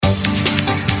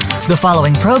The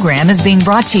following program is being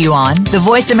brought to you on the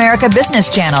Voice America Business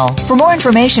Channel. For more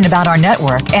information about our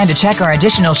network and to check our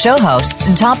additional show hosts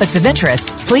and topics of interest,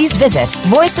 please visit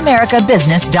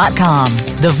voiceamericabusiness.com.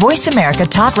 The Voice America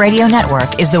Talk Radio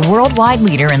Network is the worldwide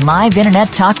leader in live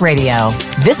Internet talk radio.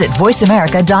 Visit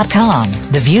voiceamerica.com.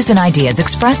 The views and ideas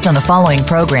expressed on the following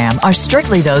program are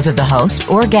strictly those of the host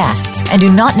or guests and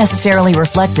do not necessarily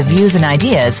reflect the views and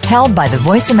ideas held by the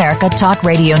Voice America Talk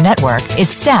Radio Network,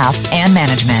 its staff, and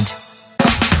management.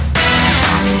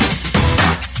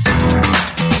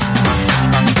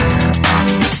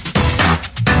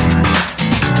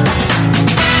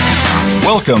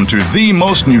 Welcome to the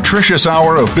most nutritious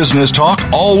hour of business talk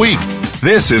all week.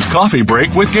 This is Coffee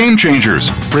Break with Game Changers,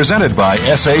 presented by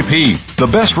SAP. The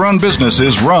best-run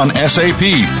businesses run SAP.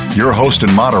 Your host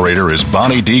and moderator is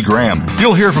Bonnie D. Graham.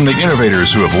 You'll hear from the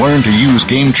innovators who have learned to use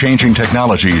game-changing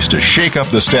technologies to shake up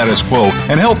the status quo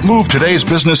and help move today's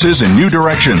businesses in new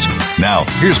directions. Now,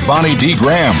 here's Bonnie D.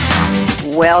 Graham.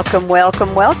 Welcome,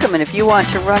 welcome, welcome. And if you want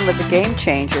to run with the Game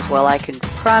Changers, well, I can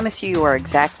promise you are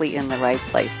exactly in the right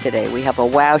place today. We have a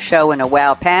wow show and a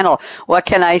wow panel. What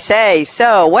can I say?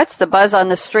 So, what's the buzz on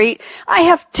the street? I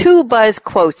have two buzz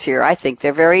quotes here. I think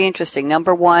they're very interesting.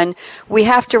 Number one, we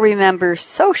have to remember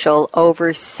social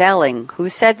over selling. Who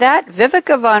said that?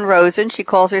 Viveka Von Rosen. She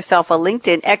calls herself a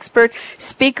LinkedIn expert,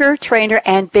 speaker, trainer,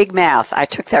 and big mouth. I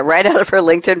took that right out of her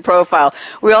LinkedIn profile.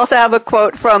 We also have a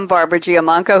quote from Barbara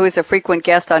Giamanco, who's a frequent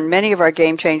guest on many of our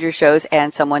Game Changer shows,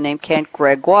 and someone named Kent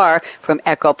Gregoire from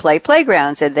Echo Play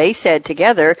Playgrounds. And they said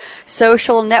together,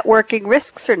 social networking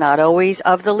risks are not always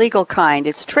of the legal kind.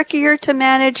 It's trickier to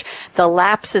manage the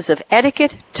lapses of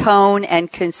etiquette, tone,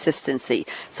 and consistency.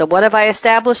 So what have I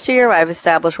established here? I've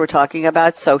established we're talking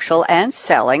about social and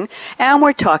selling, and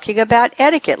we're talking about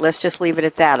etiquette. Let's just leave it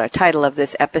at that. Our title of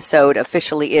this episode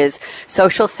officially is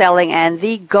Social Selling and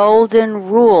the Golden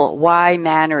Rule, Why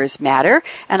Manners Matter.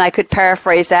 And I could paraphrase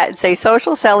that and say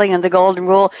social selling and the golden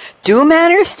rule, do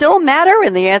manners still matter?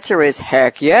 And the answer is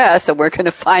heck yes. And we're going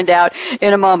to find out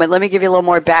in a moment. Let me give you a little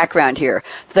more background here.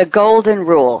 The golden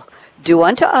rule. Do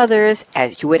unto others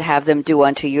as you would have them do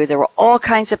unto you. There are all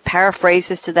kinds of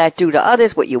paraphrases to that. Do to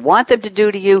others what you want them to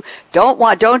do to you. Don't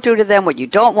do to them what you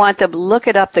don't want them. Look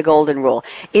it up, the golden rule.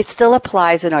 It still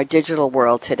applies in our digital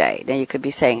world today. Now you could be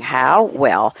saying, how?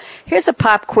 Well, here's a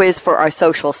pop quiz for our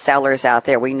social sellers out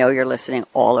there. We know you're listening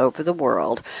all over the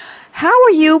world. How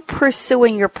are you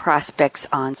pursuing your prospects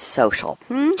on social?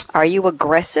 Are you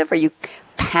aggressive? Are you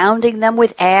pounding them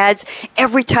with ads?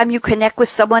 Every time you connect with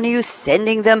someone, are you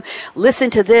sending them, listen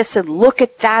to this and look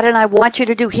at that, and I want you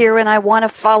to do here, and I want to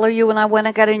follow you, and I want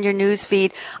to get in your news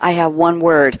feed? I have one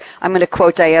word. I'm going to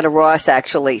quote Diana Ross,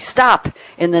 actually. Stop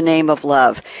in the name of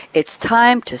love. It's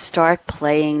time to start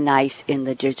playing nice in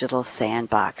the digital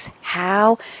sandbox.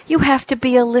 How? You have to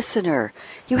be a listener.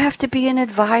 You have to be an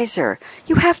advisor.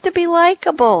 You have to be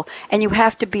likable. And you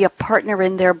have to be a partner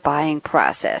in their buying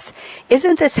process.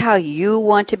 Isn't this how you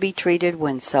want to be treated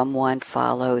when someone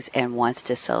follows and wants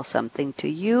to sell something to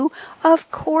you?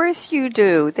 Of course you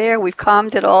do. There, we've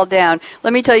calmed it all down.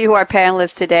 Let me tell you who our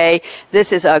panelists today.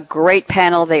 This is a great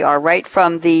panel. They are right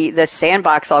from the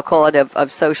sandbox, I'll call it,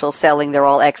 of social selling. They're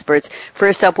all experts.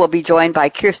 First up, we'll be joined by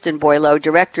Kirsten Boileau,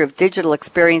 Director of Digital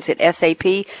Experience at SAP.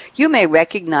 You may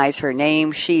recognize her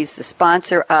name. She's the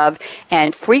sponsor of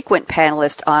and frequent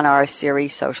panelist on our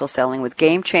series, Social Selling with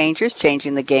Game Changers,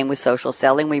 Changing the Game with Social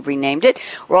Selling. We've renamed it.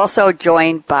 We're also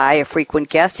joined by a frequent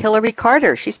guest, Hilary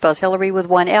Carter. She spells Hilary with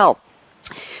one L.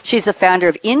 She's the founder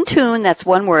of InTune, that's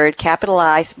one word, capital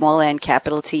I, small n,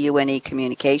 capital T-U-N-E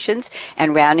Communications.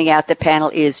 And rounding out the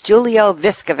panel is Julio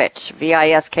Viskovich,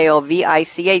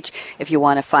 V-I-S-K-O-V-I-C-H, if you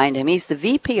want to find him. He's the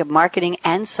VP of Marketing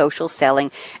and Social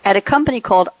Selling at a company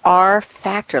called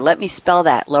rFactr. Let me spell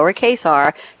that. Lowercase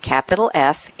r, capital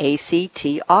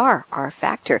F-A-C-T-R,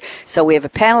 rFactr. So we have a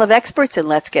panel of experts, and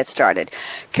let's get started.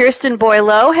 Kirsten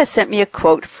Boileau has sent me a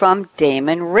quote from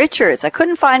Damon Richards. I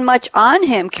couldn't find much on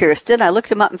him, Kirsten. I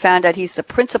looked him up and found out he's the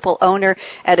principal owner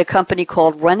at a company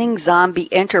called Running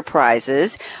Zombie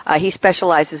Enterprises. He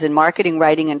specializes in marketing,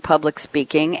 writing, and public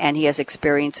speaking, and he has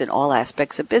experience in all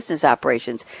aspects of business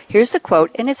operations. Here's the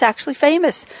quote, and it's actually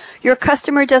famous. Your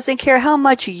customer doesn't care how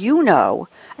much you know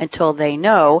until they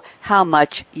know how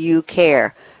much you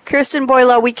care. Kirsten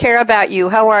Boileau, we care about you.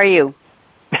 How are you?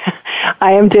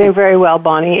 I am doing very well,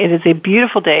 Bonnie. It is a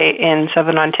beautiful day in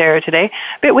Southern Ontario today.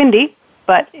 A bit windy,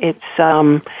 but it's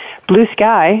blue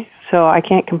sky, so I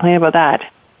can't complain about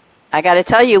that. I got to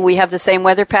tell you, we have the same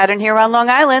weather pattern here on Long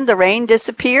Island. The rain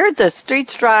disappeared. The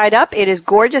streets dried up. It is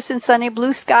gorgeous and sunny,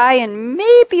 blue sky, and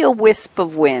maybe a wisp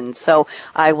of wind. So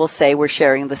I will say we're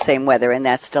sharing the same weather, and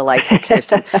that's delightful,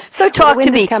 Kirsten. So talk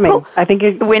to me. I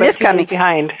think the wind is coming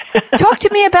behind. Talk to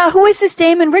me about who is this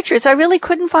Damon Richards? I really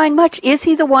couldn't find much. Is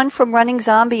he the one from Running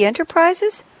Zombie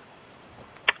Enterprises?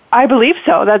 I believe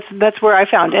so. That's where I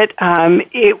found it.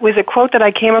 It was a quote that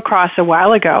I came across a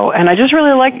while ago, and I just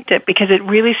really liked it because it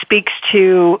really speaks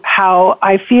to how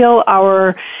I feel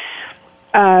our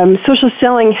social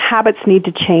selling habits need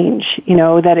to change. You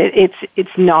know, that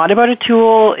it's not about a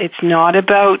tool. It's not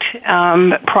about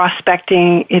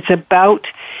prospecting. It's about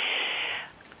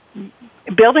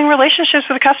building relationships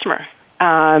with a customer.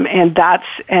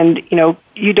 And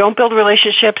you don't build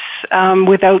relationships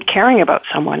without caring about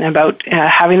someone, about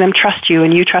having them trust you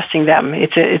and you trusting them.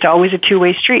 It's always a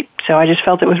two-way street. So I just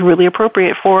felt it was really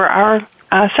appropriate for our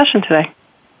session today.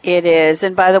 It is.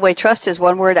 And by the way, trust is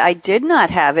one word I did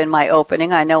not have in my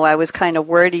opening. I know I was kind of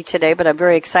wordy today, but I'm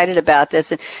very excited about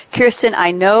this. And Kirsten,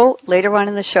 I know later on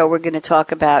in the show we're going to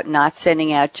talk about not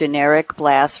sending out generic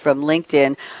blasts from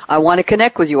LinkedIn. I want to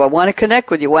connect with you. I want to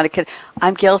connect with you.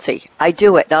 I'm guilty. I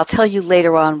do it. And I'll tell you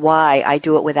later on why I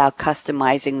do it without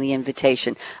customizing the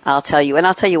invitation. I'll tell you. And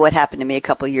I'll tell you what happened to me a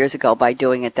couple of years ago by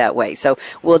doing it that way. So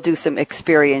we'll do some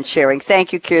experience sharing.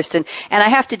 Thank you, Kirsten. And I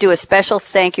have to do a special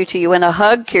thank you to you and a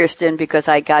hug, Kirsten, because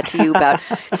I got to you about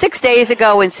 6 days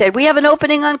ago and said, we have an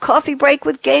opening on Coffee Break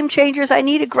with Game Changers. I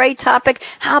need a great topic.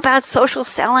 How about social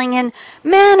selling and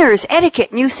manners,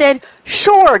 etiquette? And you said,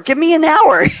 sure, give me an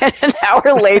hour. And an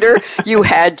hour later, you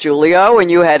had Julio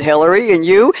and you had Hilary and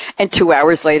you. And 2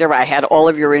 hours later, I had all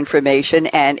of your information.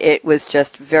 And it was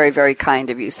just very, very kind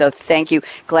of you. So thank you.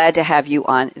 Glad to have you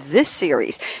on this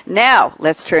series. Now,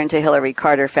 let's turn to Hilary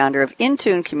Carter, founder of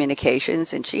InTune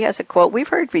Communications. And she has a quote we've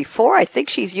heard before. I think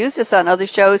she's used this on other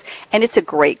shows. And it's a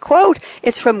great quote.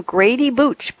 It's from Grady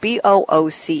Booch,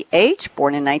 B-O-O-C-H,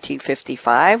 born in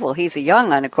 1955. Well, he's a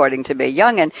young'un, according to me.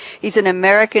 Young'un. He's an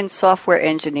American software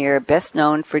engineer, best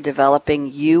known for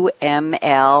developing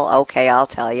UML. Okay, I'll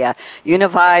tell you.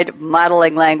 Unified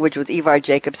Modeling Language with Ivar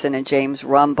Jacobson and James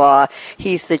Rumbaugh.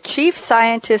 He's the chief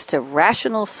scientist of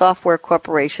Rational Software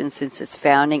Corporation since its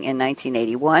founding in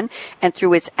 1981 and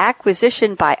through its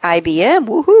acquisition by IBM,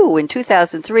 woohoo, in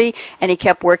 2003, and he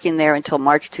kept working there until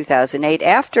March 2008.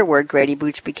 Afterward, Grady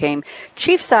Booch became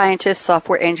chief scientist,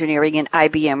 software engineering in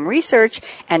IBM Research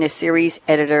and a series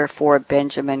editor for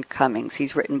Benjamin Cummings.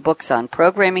 He's written books on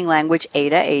programming language,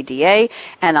 Ada, ADA,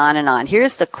 and on and on.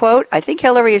 Here's the quote. I think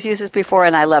Hilary has used this before,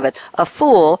 and I love it. A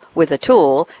fool with a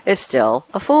tool is still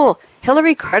a fool.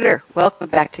 Hilary Carter, welcome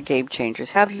back to Game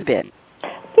Changers. How have you been?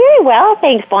 Very well,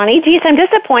 thanks, Bonnie. Geez, I'm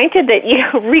disappointed that you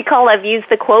recall I've used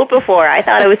the quote before. I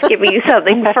thought I was giving you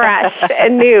something fresh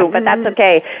and new, but that's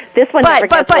okay. This one never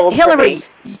gets old. But Hilary,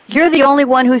 you're the only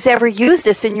one who's ever used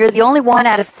this, and you're the only one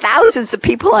out of thousands of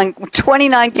people on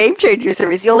 29 Game Changer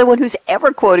series, the only one who's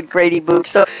ever quoted Grady Booch.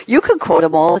 So you can quote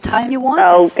him all the time you want.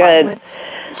 Oh, that's good.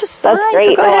 It's just fine. That's great.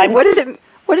 So go ahead. What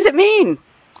does it mean?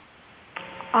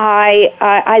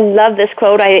 I love this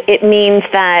quote. It means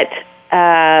that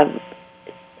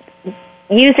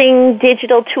using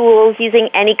digital tools, using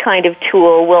any kind of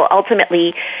tool will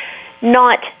ultimately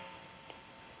not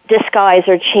disguise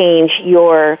or change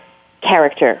your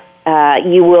character.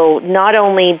 You will not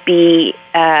only be,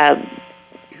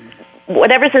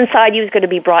 whatever's inside you is going to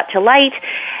be brought to light,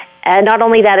 and not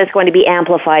only that, it's going to be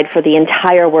amplified for the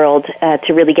entire world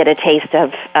to really get a taste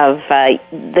of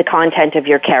the content of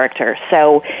your character.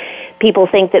 So people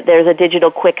think that there's a digital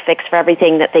quick fix for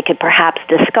everything, that they could perhaps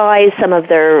disguise some of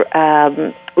their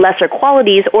lesser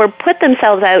qualities or put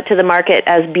themselves out to the market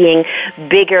as being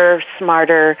bigger,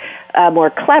 smarter, more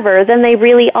clever than they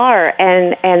really are,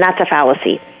 and that's a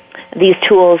fallacy. These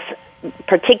tools,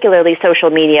 particularly social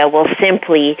media, will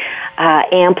simply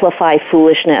amplify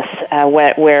foolishness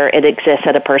where it exists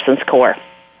at a person's core.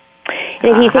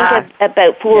 And if you think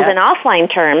about fools in offline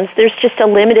terms, there's just a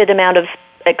limited amount of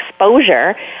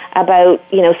exposure about,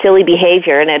 silly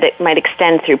behavior, and it might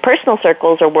extend through personal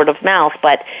circles or word of mouth,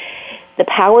 but the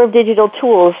power of digital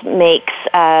tools makes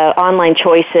online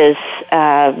choices,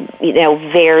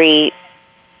 very,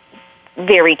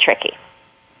 very tricky.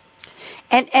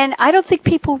 And I don't think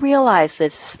people realize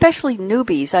this, especially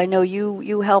newbies. I know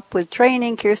you help with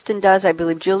training. Kirsten does. I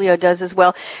believe Julio does as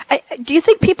well. Do you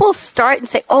think people start and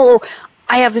say,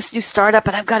 I have this new startup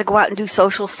and I've got to go out and do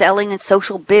social selling and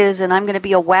social biz and I'm going to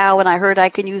be a wow and I heard I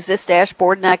can use this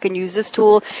dashboard and I can use this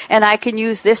tool and I can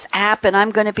use this app and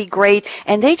I'm going to be great.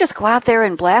 And they just go out there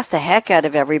and blast the heck out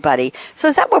of everybody. So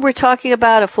is that what we're talking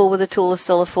about? A fool with a tool is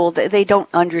still a fool. They don't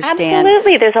understand.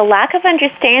 Absolutely. There's a lack of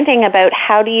understanding about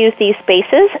how to use these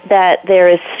spaces, that there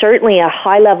is certainly a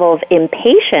high level of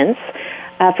impatience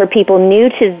for people new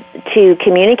to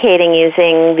communicating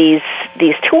using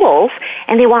these tools,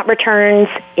 and they want returns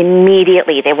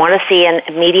immediately. They want to see an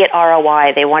immediate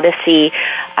ROI. They want to see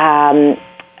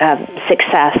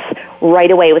success right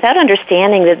away, without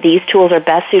understanding that these tools are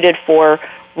best suited for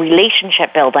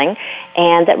relationship building,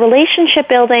 and that relationship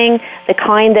building, the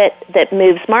kind that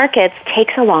moves markets,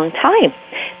 takes a long time.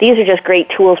 These are just great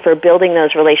tools for building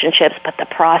those relationships, but the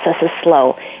process is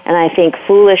slow. And I think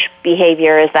foolish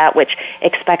behavior is that which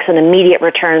expects an immediate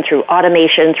return through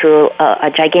automation, through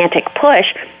a gigantic push,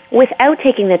 without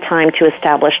taking the time to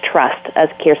establish trust, as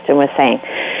Kirsten was saying.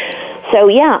 So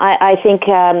yeah, I think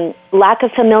lack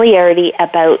of familiarity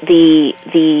about the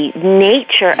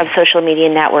nature of social media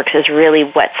networks is really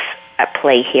what's at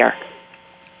play here.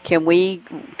 Can we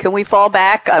fall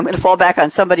back? I'm going to fall back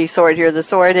on somebody's sword here. The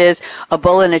sword is a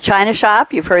bull in a china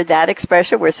shop. You've heard that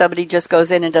expression where somebody just goes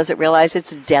in and doesn't realize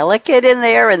it's delicate in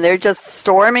there and they're just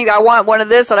storming. I want one of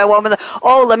this and I want one of that.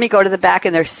 Oh, let me go to the back,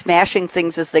 and they're smashing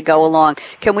things as they go along.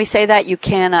 Can we say that? You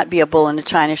cannot be a bull in a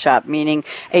china shop, meaning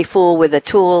a fool with a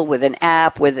tool, with an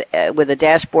app, with a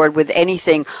dashboard, with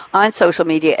anything on social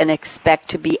media and expect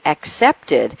to be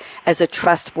accepted as a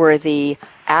trustworthy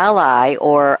ally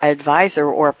or advisor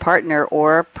or partner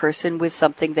or person with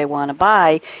something they want to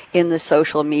buy in the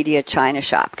social media china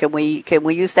shop. Can we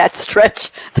use that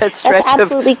stretch? That's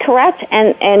absolutely correct.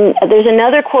 And there's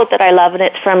another quote that I love, and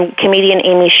it's from comedian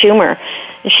Amy Schumer.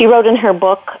 She wrote in her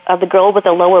book, The Girl with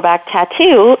the Lower Back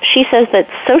Tattoo, she says that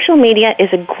social media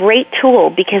is a great tool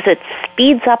because it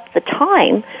speeds up the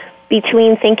time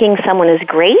between thinking someone is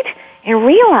great and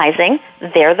realizing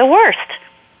they're the worst.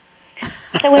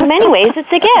 So in many ways,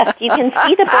 it's a gift. You can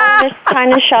see the bull in this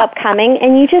china shop coming,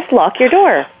 and you just lock your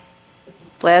door.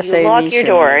 You lock your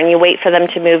door, and you wait for them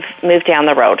to move down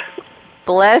the road.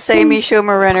 Bless Amy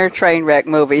Schumer and her train wreck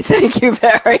movie. Thank you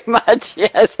very much.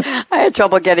 Yes, I had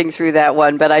trouble getting through that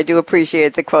one, but I do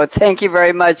appreciate the quote. Thank you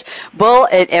very much. Bull,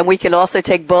 and we can also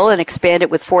take bull and expand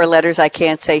it with 4 letters I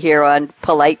can't say here on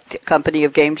polite company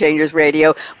of Game Changers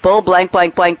Radio. Bull, blank,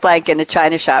 blank, blank, blank, in a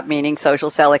china shop, meaning social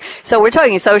selling. So we're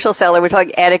talking social seller, we're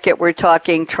talking etiquette, we're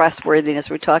talking trustworthiness,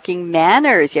 we're talking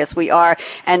manners. Yes, we are.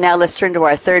 And now let's turn to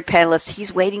our third panelist.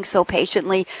 He's waiting so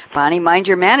patiently. Bonnie, mind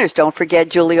your manners. Don't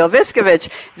forget Julio Viskovich,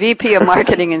 VP of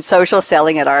Marketing and Social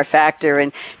Selling at rFactr.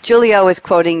 And Julio is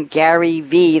quoting Gary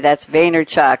V. That's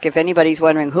Vaynerchuk. If anybody's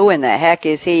wondering who in the heck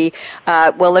is he,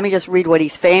 well, let me just read what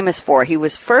he's famous for. He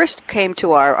was first came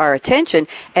to our attention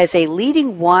as a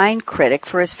leading wine critic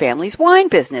for his family's wine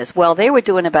business. Well, they were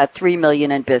doing about $3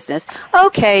 million in business.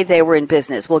 Okay, they were in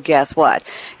business. Well, guess what?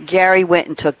 Gary went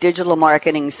and took digital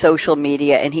marketing, social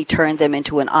media, and he turned them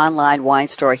into an online wine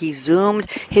store. He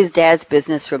zoomed his dad's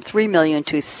business from $3 million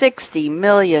to $60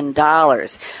 million.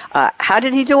 How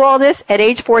did he do all this? At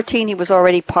age 14, he was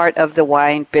already part of the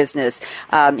wine business.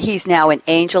 He's now an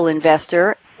angel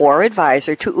investor or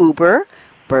advisor to Uber,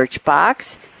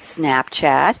 Birchbox,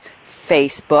 Snapchat,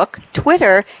 Facebook,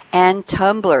 Twitter, and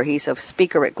Tumblr. He's a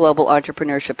speaker at global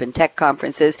entrepreneurship and tech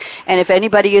conferences. And if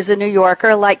anybody is a New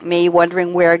Yorker like me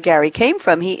wondering where Gary came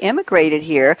from, he immigrated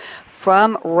here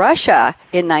from Russia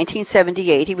in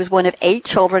 1978. He was one of 8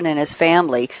 children in his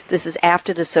family. This is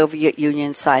after the Soviet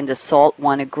Union signed the SALT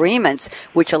I agreements,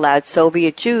 which allowed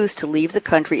Soviet Jews to leave the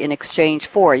country in exchange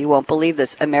for, you won't believe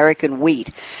this, American wheat.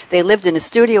 They lived in a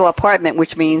studio apartment,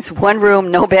 which means 1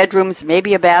 room, no bedrooms,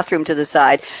 maybe a bathroom to the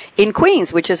side, in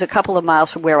Queens, which is a couple of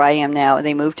miles from where I am now. And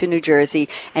they moved to New Jersey,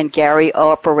 and Gary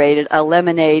operated a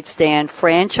lemonade stand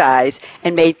franchise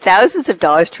and made thousands of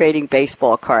dollars trading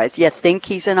baseball cards. You think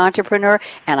he's an entrepreneur?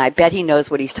 And I bet he knows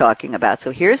what he's talking about.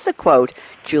 So here's the quote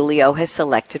Julio has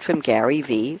selected from Gary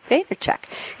V. Vaynerchuk.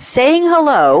 Saying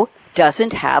hello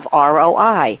doesn't have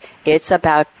ROI. It's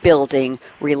about building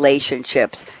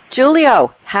relationships.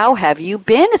 Julio, how have you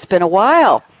been? It's been a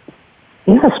while.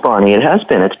 Yes, Bonnie, it has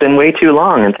been. It's been way too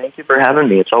long, and thank you for having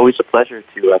me. It's always a pleasure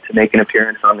to make an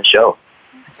appearance on the show.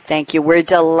 Thank you. We're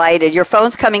delighted. Your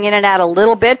phone's coming in and out a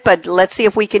little bit, but let's see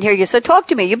if we can hear you. So talk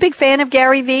to me. You a big fan of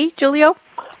Gary V., Julio?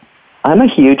 I'm a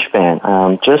huge fan.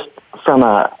 Just from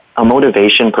a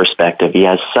motivation perspective, he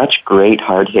has such great,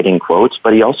 hard-hitting quotes,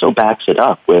 but he also backs it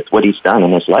up with what he's done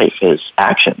in his life, his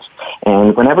actions.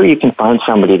 And whenever you can find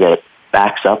somebody that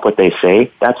backs up what they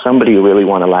say, that's somebody you really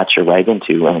want to latch your wagon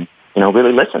to and,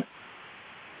 really listen.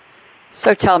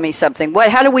 So tell me something.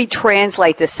 How do we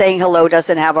translate this? Saying hello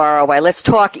doesn't have ROI. Let's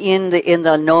talk in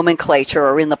the nomenclature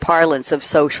or in the parlance of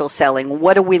social selling.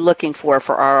 What are we looking for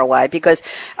ROI? Because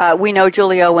we know,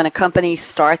 Julio, when a company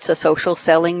starts a social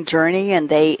selling journey and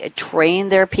they train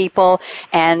their people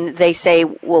and they say,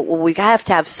 well, we have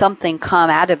to have something come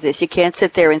out of this. You can't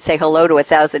sit there and say hello to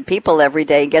 1,000 people every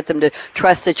day and get them to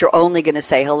trust that you're only going to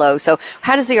say hello. So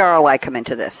how does the ROI come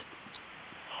into this?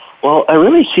 Well, I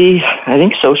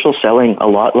think social selling a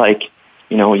lot like,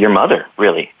 your mother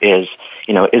really is,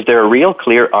 is there a real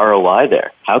clear ROI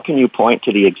there? How can you point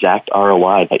to the exact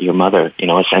ROI that your mother,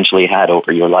 essentially had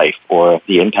over your life or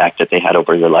the impact that they had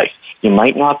over your life? You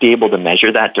might not be able to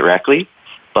measure that directly,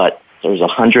 but there's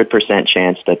 100%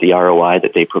 chance that the ROI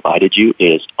that they provided you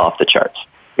is off the charts.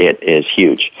 It is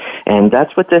huge. And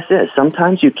that's what this is.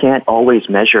 Sometimes you can't always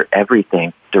measure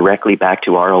everything directly back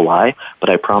to ROI, but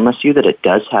I promise you that it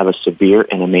does have a severe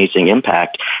and amazing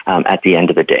impact at the end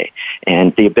of the day.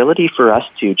 And the ability for us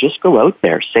to just go out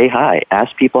there, say hi,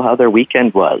 ask people how their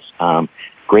weekend was,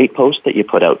 great posts that you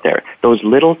put out there, those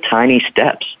little tiny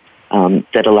steps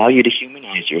that allow you to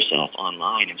humanize yourself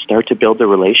online and start to build a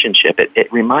relationship.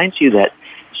 It reminds you that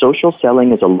social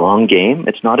selling is a long game.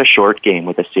 It's not a short game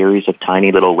with a series of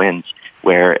tiny little wins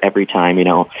where every time,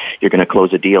 you're going to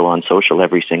close a deal on social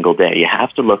every single day. You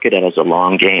have to look at it as a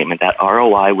long game, and that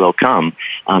ROI will come.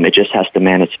 It just has to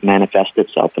manifest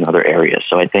itself in other areas.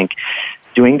 So I think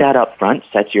doing that up front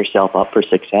sets yourself up for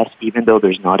success, even though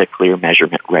there's not a clear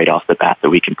measurement right off the bat that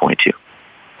we can point to.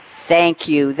 Thank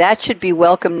you. That should be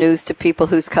welcome news to people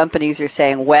whose companies are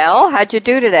saying, well, how'd you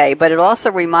do today? But it also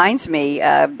reminds me,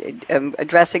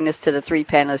 addressing this to the three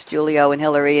panelists, Julio and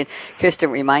Hilary and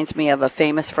Kirsten, reminds me of a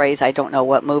famous phrase. I don't know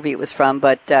what movie it was from,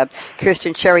 but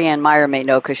Kirsten, Sherry Ann Meyer may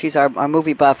know because she's our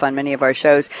movie buff on many of our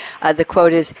shows. The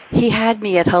quote is, he had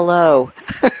me at hello.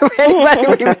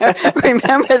 Anybody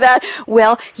remember that?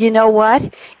 Well, you know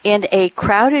what? In a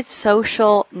crowded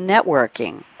social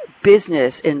networking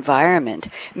business environment,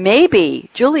 maybe,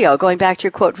 Julio, going back to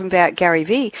your quote from Gary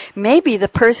Vee, maybe the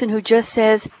person who just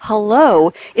says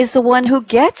hello is the one who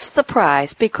gets the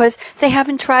prize because they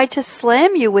haven't tried to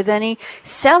slam you with any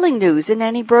selling news and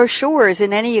any brochures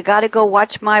and any, you got to go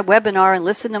watch my webinar and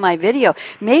listen to my video.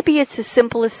 Maybe it's as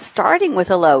simple as starting with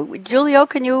hello. Julio,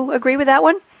 can you agree with that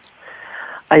one?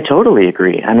 I totally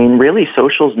agree. I mean, really,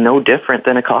 social's no different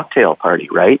than a cocktail party,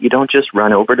 right? You don't just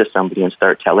run over to somebody and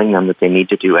start telling them that they need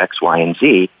to do X, Y, and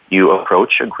Z. You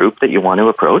approach a group that you want to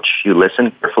approach, you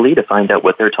listen carefully to find out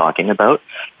what they're talking about,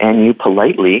 and you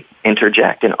politely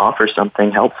interject and offer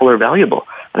something helpful or valuable.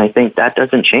 And I think that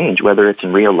doesn't change whether it's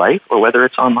in real life or whether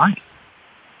it's online.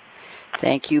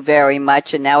 Thank you very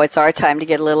much. And now it's our time to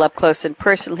get a little up close and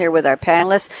personal here with our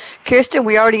panelists. Kirsten,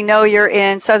 we already know you're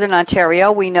in Southern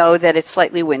Ontario. We know that it's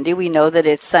slightly windy. We know that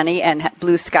it's sunny and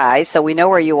blue skies, so we know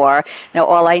where you are. Now,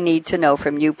 all I need to know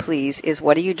from you, please, is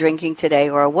what are you drinking today,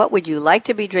 or what would you like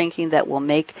to be drinking that will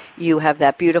make you have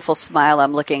that beautiful smile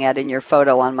I'm looking at in your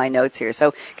photo on my notes here.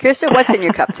 So, Kirsten, what's in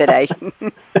your cup today?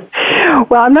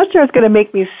 Well, I'm not sure it's going to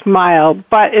make me smile,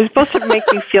 but it's supposed to make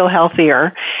me feel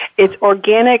healthier. It's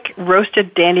organic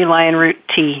roasted dandelion root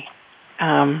tea.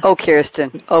 Oh,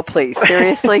 Kirsten. Oh, please.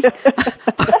 Seriously?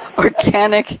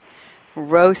 Organic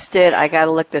roasted. I got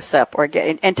to look this up.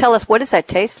 And tell us, what does that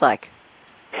taste like?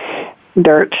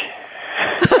 Dirt.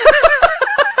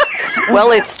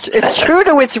 Well, it's true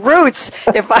to its roots.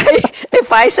 If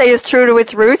I say it's true to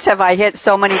its roots, have I hit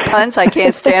so many puns I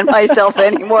can't stand myself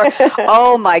anymore?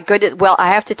 Oh my goodness! Well, I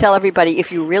have to tell everybody,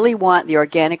 if you really want the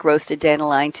organic roasted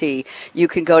dandelion tea, you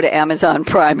can go to Amazon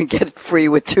Prime and get it free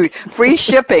with free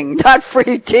shipping, not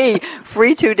free tea,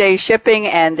 free 2-day shipping.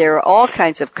 And there are all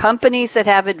kinds of companies that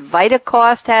have it.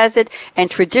 VitaCost has it, and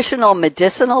traditional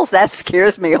medicinals. That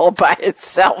scares me all by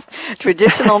itself.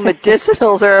 Traditional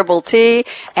medicinals herbal tea.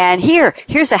 And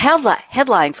here's a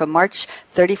headline from March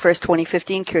 31st,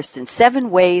 2015, Kirsten.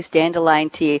 7 ways dandelion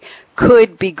tea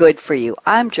could be good for you.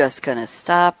 I'm just going to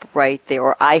stop right there.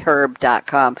 Or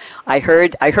iherb.com. I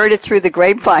heard it through the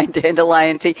grapevine,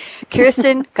 dandelion tea.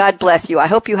 Kirsten, God bless you. I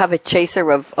hope you have a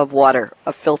chaser of water,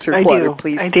 of filtered water,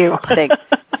 please. I do.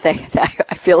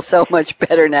 I feel so much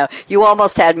better now. You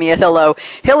almost had me at hello.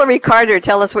 Hilary Carter,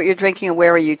 tell us what you're drinking and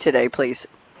where are you today, please?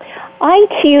 I,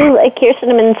 too, like Kirsten,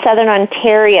 am in Southern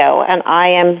Ontario, and I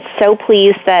am so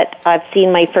pleased that I've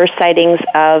seen my first sightings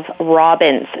of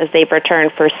robins as they've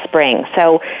returned for spring.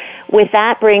 So with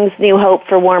that brings new hope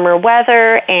for warmer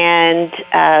weather and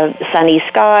sunny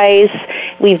skies.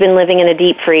 We've been living in a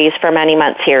deep freeze for many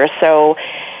months here, so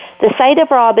the sight of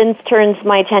robins turns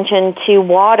my attention to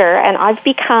water, and I've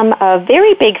become a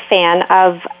very big fan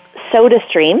of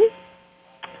SodaStream.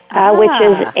 which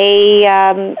is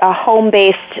a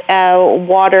home-based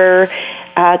water,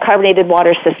 carbonated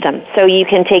water system. So you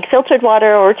can take filtered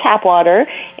water or tap water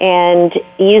and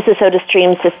use the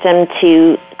SodaStream system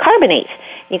to carbonate.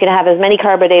 You can have as many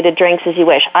carbonated drinks as you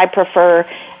wish. I prefer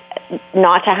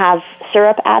not to have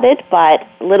syrup added, but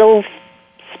little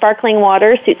sparkling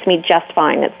water suits me just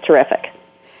fine. It's terrific.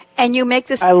 And you make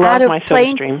this out of my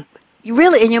plain... SodaStream. You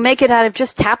really? And you make it out of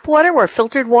just tap water or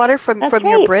filtered water from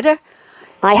your Brita?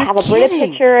 I have a Brita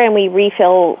pitcher, and we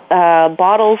refill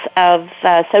bottles of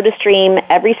SodaStream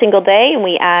every single day, and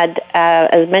we add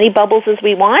as many bubbles as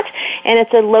we want, and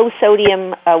it's a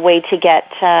low-sodium way to get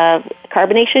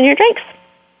carbonation in your drinks.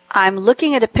 I'm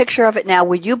looking at a picture of it now.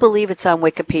 Would you believe it's on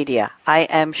Wikipedia? I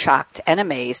am shocked and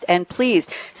amazed and pleased.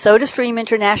 SodaStream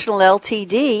International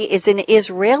Ltd. is an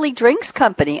Israeli drinks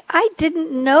company. I didn't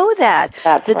know that.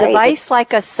 That's the right. device,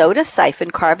 like a soda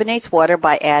siphon, carbonates water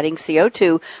by adding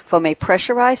CO2 from a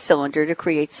pressurized cylinder to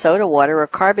create soda water or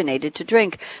carbonated to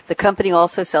drink. The company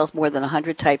also sells more than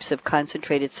 100 types of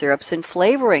concentrated syrups and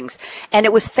flavorings. And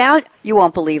it was found, you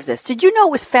won't believe this. Did you know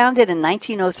it was founded in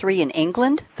 1903 in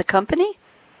England, the company?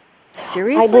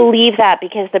 Seriously? I believe that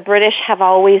because the British have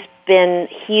always been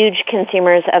huge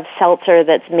consumers of seltzer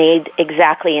that's made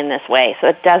exactly in this way, so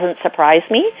it doesn't surprise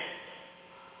me.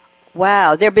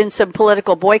 Wow. There have been some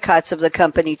political boycotts of the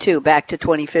company, too, back to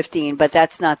 2015, but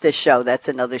that's not this show. That's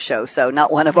another show, so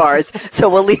not one of ours. So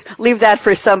we'll leave that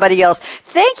for somebody else.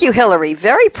 Thank you, Hilary.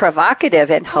 Very provocative,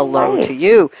 and hello to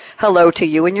you. Hello to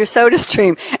you and your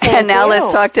SodaStream. And now let's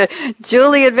talk to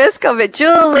Julio Viskovich.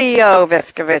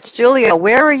 Julio,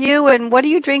 where are you, and what are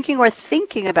you drinking or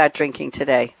thinking about drinking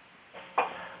today?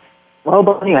 Well,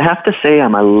 Bonnie, I have to say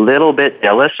I'm a little bit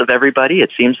jealous of everybody. It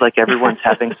seems like everyone's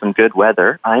having some good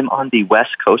weather. I'm on the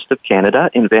west coast of Canada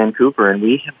in Vancouver, and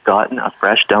we have gotten a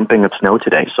fresh dumping of snow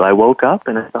today. So I woke up,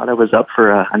 and I thought I was up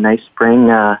for a nice spring,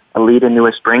 a lead into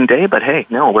a spring day. But hey,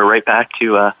 no, we're right back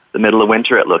to the middle of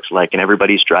winter, it looks like, and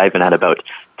everybody's driving at about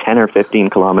 10 or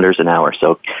 15 kilometers an hour.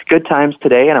 So good times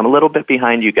today, and I'm a little bit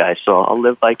behind you guys, so I'll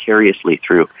live vicariously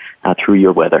through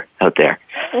your weather out there.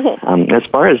 As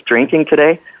far as drinking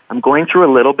today, I'm going through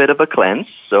a little bit of a cleanse,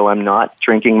 so I'm not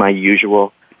drinking my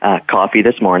usual coffee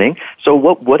this morning. So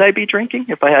what would I be drinking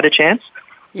if I had a chance?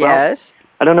 Yes.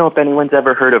 Well, I don't know if anyone's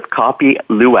ever heard of Kopi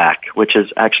Luwak, which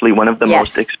is actually one of the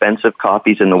most expensive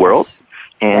coffees in the world.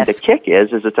 And the kick is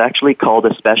it's actually called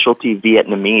a specialty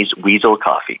Vietnamese weasel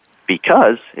coffee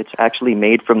because it's actually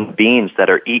made from beans that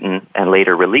are eaten and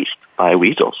later released by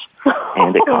weasels.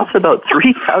 And it costs about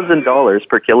 $3,000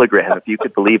 per kilogram, if you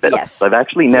could believe it. Yes. So I've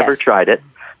actually never tried it,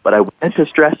 but I wanted to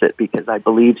stress it because I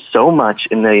believe so much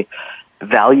in the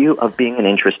value of being an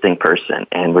interesting person.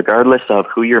 And regardless of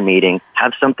who you're meeting,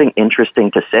 have something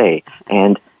interesting to say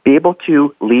and be able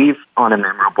to leave on a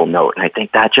memorable note. And I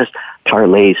think that just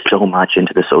parlays so much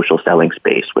into the social selling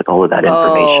space with all of that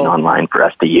information online for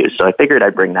us to use. So I figured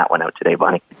I'd bring that one out today,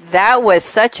 Bonnie. That was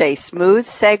such a smooth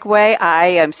segue. I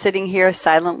am sitting here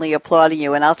silently applauding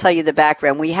you, and I'll tell you the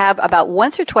background. We have about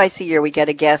once or twice a year we get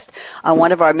a guest on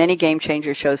one of our many Game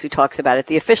Changer shows who talks about it.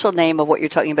 The official name of what you're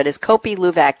talking about is Kopi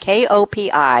Luwak,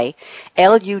 Kopiluwak.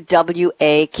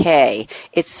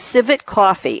 It's civet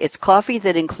coffee. It's coffee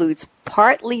that includes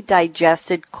partly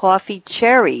digested coffee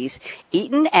cherries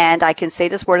eaten and, I can say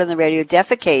this word on the radio,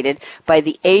 defecated by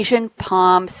the Asian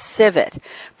palm civet.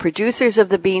 Producers of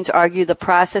the beans argue the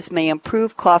process may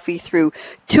improve coffee through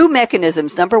two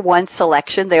mechanisms. Number one,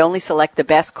 selection. They only select the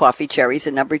best coffee cherries.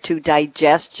 And number two,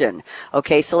 digestion.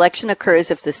 Okay, selection occurs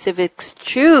if the civets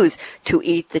choose to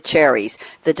eat the cherries.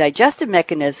 The digestive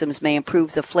mechanisms may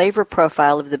improve the flavor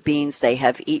profile of the beans they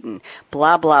have eaten.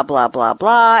 Blah, blah, blah, blah,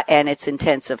 blah. And it's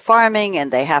intensive farming,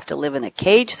 and they have to live in a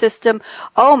cage system.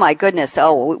 Oh, my goodness.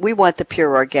 Oh, we want the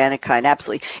pure organic kind.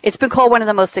 Absolutely. It's been called one of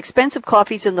the most expensive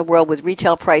coffees in the world, with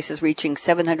retail prices reaching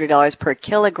 $700 per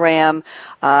kilogram,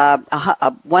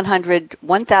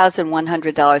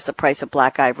 $1,100 the price of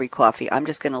black ivory coffee. I'm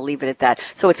just going to leave it at that.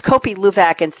 So it's Kopi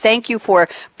Luwak, and thank you for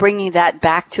bringing that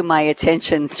back to my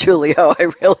attention, Julio.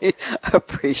 I really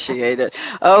appreciate it.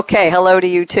 Okay, hello to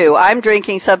you too. I'm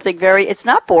drinking something it's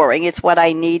not boring. It's what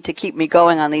I need to keep me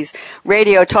going on these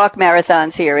radio talk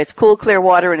marathons here. It's cool, clear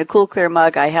water in a cool, clear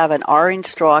mug. I have an orange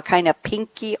straw, kind of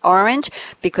pinky orange,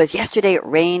 because yesterday it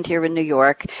rained here in New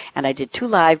York, and I did 2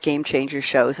 live Game Changer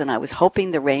shows, and I was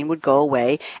hoping the rain would go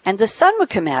away and the sun would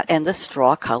come out, and the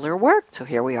straw color worked. So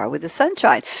here we are with the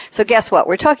sunshine. So guess what?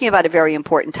 We're talking about a very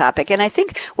important topic, and I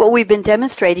think what we've been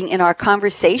demonstrating in our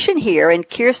conversation here, and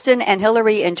Kirsten and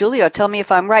Hilary and Julio, tell me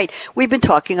if I'm right, we've been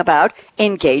talking about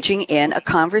engaging in a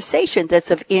conversation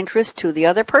that's of interest to the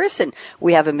other person.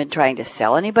 We haven't been trying to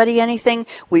sell anybody anything.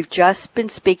 We've just been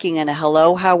speaking speaking in a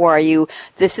hello, how are you?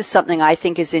 This is something I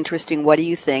think is interesting. What do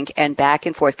you think? And back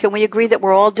and forth. Can we agree that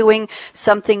we're all doing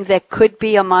something that could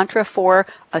be a mantra for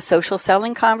a social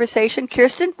selling conversation?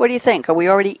 Kirsten, what do you think? Are we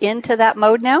already into that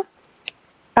mode now?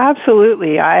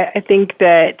 Absolutely. I think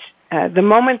that the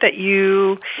moment that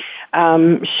you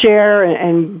share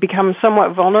and become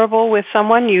somewhat vulnerable with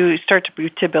someone, you start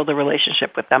to build a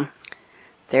relationship with them.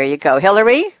 There you go.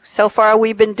 Hilary, so far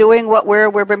we've been doing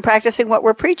we've been practicing what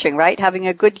we're preaching, right? Having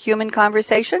a good human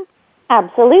conversation?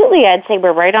 Absolutely. I'd say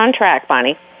we're right on track,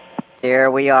 Bonnie. There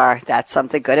we are. That's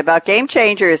something good about Game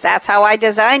Changers. That's how I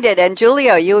designed it. And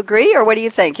Julio, you agree, or what do you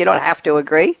think? You don't have to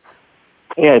agree.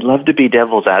 Yeah, I'd love to be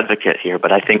devil's advocate here,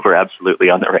 but I think we're absolutely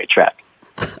on the right track.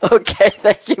 Okay,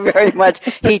 thank you very much.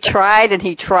 He tried and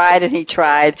he tried and he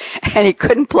tried, and he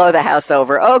couldn't blow the house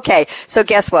over. Okay, so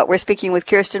guess what? We're speaking with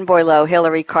Kirsten Boileau,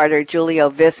 Hilary Carter,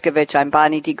 Julio Viskovich. I'm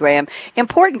Bonnie D. Graham.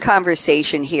 Important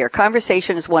conversation here.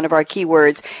 Conversation is one of our key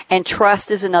words, and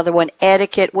trust is another one.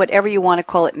 Etiquette, whatever you want to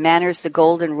call it, manners, the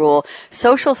golden rule.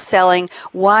 Social selling,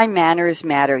 why manners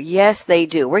matter. Yes, they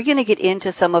do. We're going to get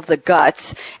into some of the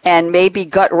guts and maybe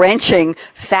gut-wrenching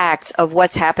facts of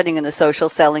what's happening in the social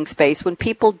selling space when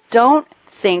people don't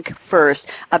think first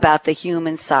about the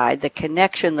human side, the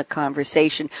connection, the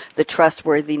conversation, the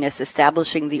trustworthiness,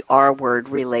 establishing the R-word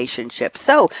relationship.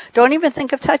 So don't even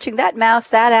think of touching that mouse,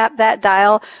 that app, that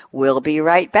dial. We'll be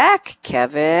right back.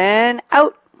 Kevin,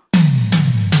 out.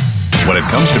 When it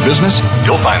comes to business,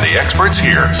 you'll find the experts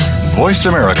here. Voice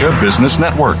America Business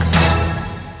Network.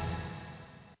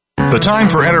 The time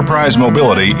for enterprise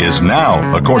mobility is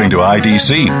now, according to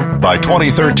IDC. By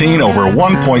 2013, over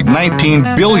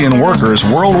 1.19 billion workers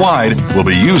worldwide will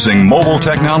be using mobile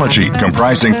technology,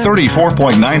 comprising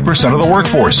 34.9% of the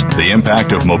workforce. The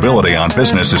impact of mobility on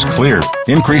business is clear.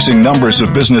 Increasing numbers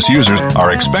of business users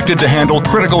are expected to handle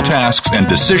critical tasks and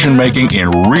decision-making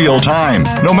in real time,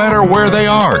 no matter where they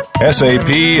are.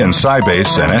 SAP and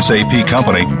Sybase, an SAP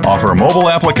company, offer mobile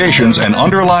applications and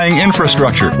underlying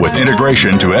infrastructure with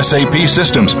integration to SAP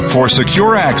systems for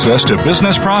secure access to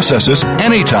business processes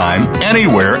anytime,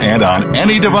 anywhere, and on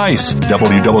any device.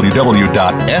 www.sap.com.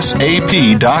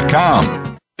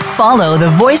 Follow the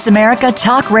Voice America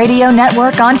Talk Radio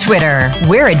Network on Twitter.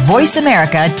 We're at Voice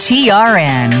America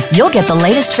TRN. You'll get the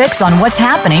latest fix on what's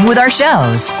happening with our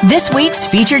shows, this week's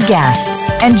featured guests,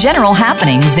 and general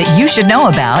happenings that you should know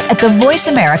about at the Voice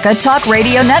America Talk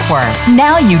Radio Network.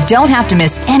 Now you don't have to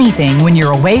miss anything when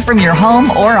you're away from your home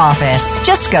or office.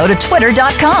 Just go to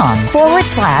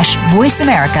twitter.com/Voice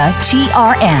America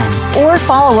TRN or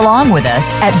follow along with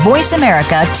us at Voice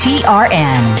America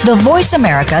TRN. The Voice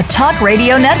America Talk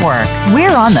Radio Network.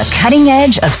 We're on the cutting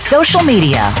edge of social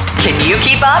media. Can you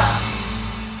keep up?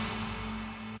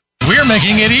 We're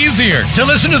making it easier to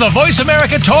listen to the Voice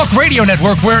America Talk Radio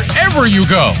Network wherever you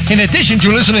go. In addition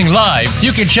to listening live,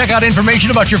 you can check out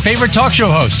information about your favorite talk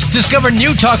show hosts, discover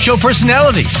new talk show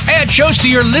personalities, add shows to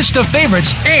your list of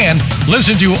favorites, and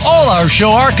listen to all our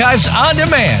show archives on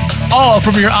demand. All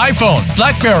from your iPhone,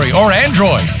 BlackBerry, or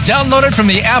Android. Download it from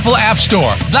the Apple App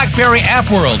Store, BlackBerry App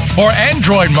World, or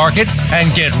Android Market,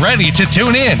 and get ready to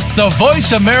tune in. The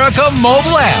Voice America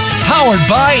mobile app, powered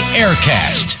by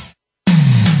Aircast.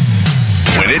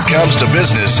 When it comes to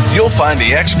business, you'll find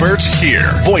the experts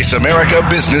here. Voice America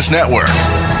Business Network.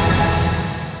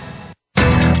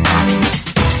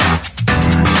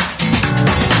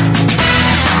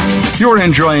 You're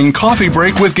enjoying Coffee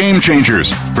Break with Game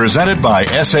Changers, presented by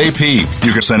SAP.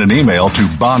 You can send an email to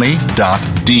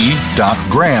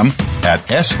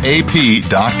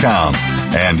bonnie.d.graham@sap.com.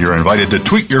 And you're invited to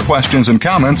tweet your questions and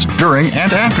comments during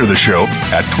and after the show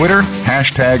at Twitter,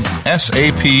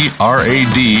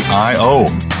 #SAPRADIO.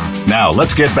 Now,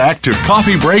 let's get back to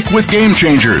Coffee Break with Game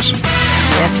Changers.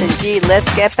 Yes, indeed.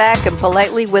 Let's get back and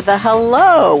politely with a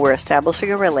hello. We're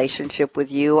establishing a relationship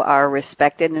with you, our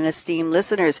respected and esteemed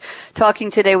listeners.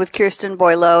 Talking today with Kirsten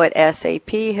Boileau at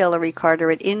SAP, Hilary Carter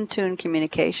at InTune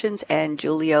Communications, and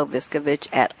Julio Viskovich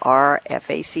at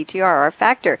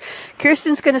rFactr.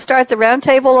 Kirsten's going to start the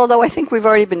roundtable, although I think we've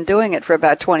already been doing it for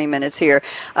about 20 minutes here.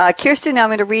 Kirsten, I'm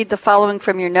going to read the following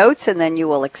from your notes, and then you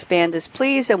will expand this,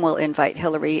 please, and we'll invite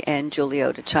Hilary and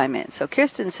Julio to chime in. So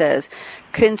Kirsten says,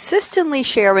 consistently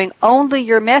sharing only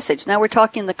your message. Now we're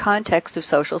talking in the context of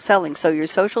social selling. So your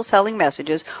social selling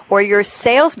messages or your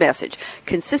sales message,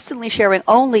 consistently sharing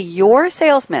only your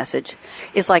sales message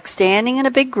is like standing in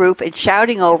a big group and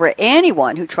shouting over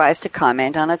anyone who tries to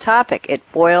comment on a topic. It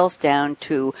boils down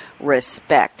to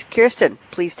respect. Kirsten,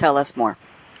 please tell us more.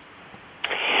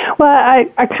 Well,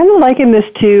 I kind of liken this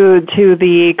to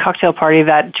the cocktail party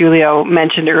that Julio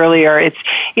mentioned earlier.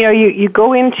 you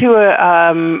go into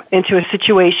a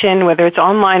situation, whether it's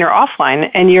online or offline,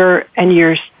 and you're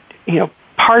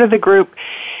part of the group,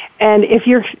 and if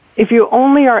you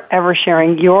only are ever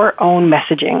sharing your own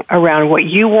messaging around what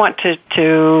you want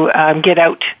to get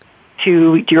out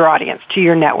to your audience, to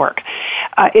your network,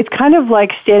 it's kind of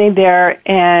like standing there,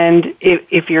 and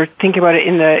if you're thinking about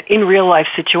it in real life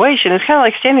situation, it's kind of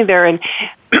like standing there and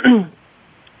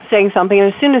saying something,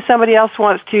 and as soon as somebody else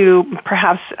wants to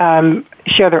perhaps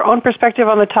share their own perspective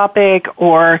on the topic,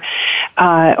 or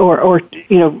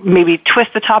maybe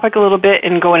twist the topic a little bit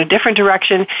and go in a different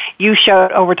direction, you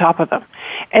shout over top of them.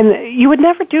 And you would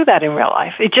never do that in real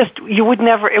life. It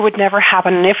would never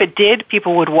happen. And if it did,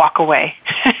 people would walk away.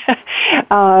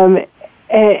 And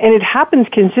it happens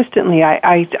consistently.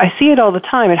 I see it all the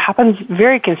time. It happens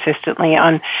very consistently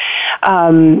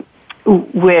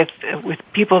with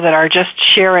people that are just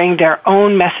sharing their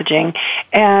own messaging,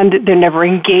 and they're never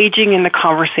engaging in the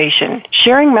conversation.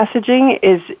 Sharing messaging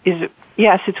is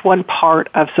yes, it's one part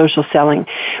of social selling,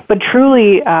 but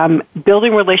truly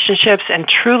building relationships and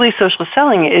truly social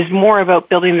selling is more about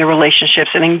building the relationships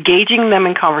and engaging them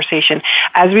in conversation.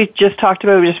 As we just talked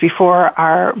about just before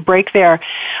our break there,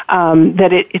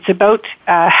 that it's about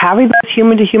having those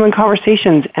human-to-human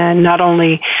conversations, and not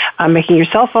only making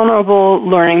yourself vulnerable,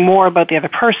 learning more about the other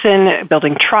person,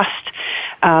 building trust,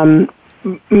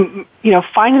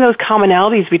 finding those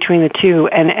commonalities between the two,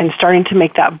 and starting to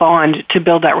make that bond to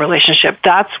build that relationship.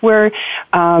 That's where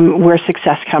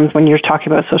success comes when you're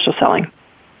talking about social selling.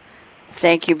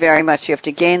 Thank you very much. You have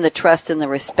to gain the trust and the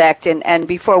respect. And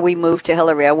before we move to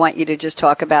Hilary, I want you to just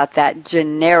talk about that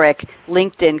generic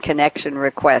LinkedIn connection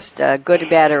request, good,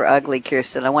 bad, or ugly,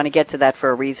 Kirsten. I want to get to that for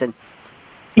a reason.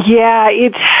 Yeah,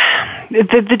 it's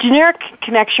the generic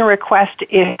connection request.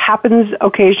 It happens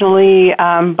occasionally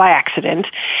by accident,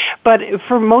 but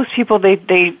for most people,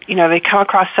 they come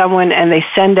across someone and they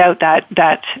send out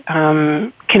that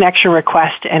connection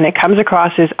request, and it comes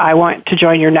across as, "I want to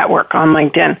join your network on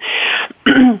LinkedIn."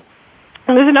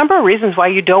 And there's a number of reasons why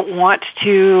you don't want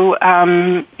to,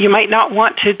 you might not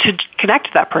want to connect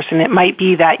to that person. It might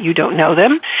be that you don't know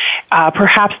them.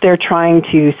 Perhaps they're trying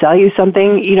to sell you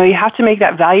something. You have to make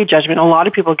that value judgment. A lot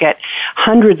of people get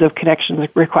hundreds of connection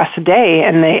requests a day,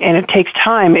 and it takes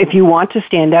time. If you want to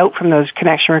stand out from those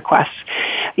connection requests,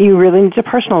 you really need to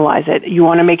personalize it. You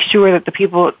want to make sure that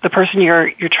the person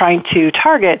you're trying to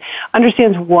target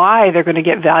understands why they're going to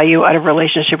get value out of a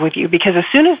relationship with you. Because as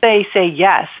soon as they say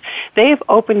yes, they've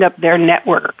opened up their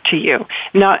network to you.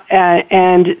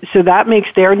 And so that makes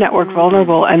their network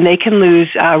vulnerable, and they can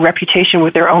lose reputation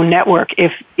with their own network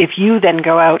if you then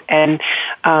go out and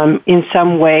in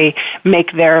some way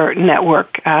make their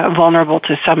network vulnerable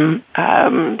to some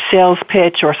sales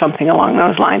pitch or something along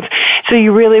those lines. So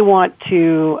you really want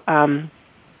to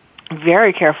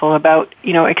very careful about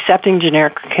accepting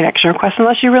generic connection requests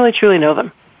unless you really truly know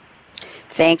them.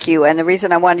 Thank you. And the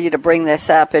reason I wanted you to bring this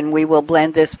up, and we will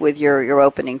blend this with your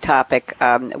opening topic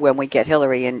when we get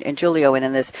Hilary and Julio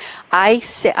in this, I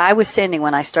was sending,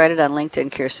 when I started on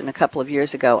LinkedIn, Kirsten, a couple of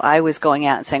years ago, I was going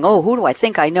out and saying, oh, who do I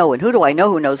think I know, and who do I know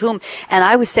who knows whom? And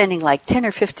I was sending like 10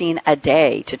 or 15 a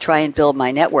day to try and build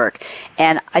my network.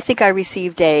 And I think I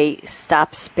received a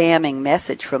stop spamming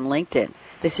message from LinkedIn.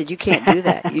 They said, you can't do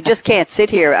that. You just can't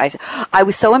sit here. I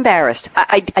was so embarrassed.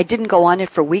 I didn't go on it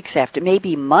for weeks after,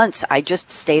 maybe months. I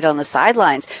just stayed on the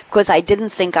sidelines because I didn't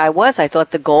think I was. I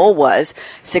thought the goal was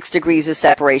 6 degrees of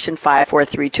separation, 5, 4,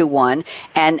 3, 2, 1.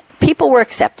 And people were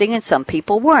accepting and some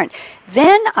people weren't.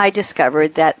 Then I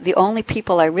discovered that the only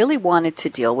people I really wanted to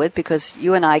deal with, because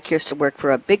you and I, Kirsten, work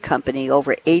for a big company,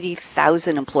 over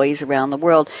 80,000 employees around the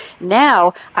world.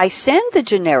 Now I send the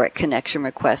generic connection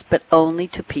request, but only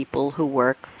to people who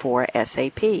work for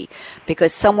SAP,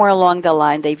 because somewhere along the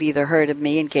line they've either heard of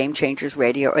me in Game Changers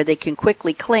Radio, or they can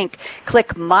quickly click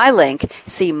my link,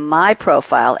 see my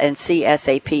profile, and see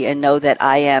SAP and know that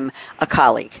I am a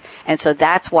colleague. And so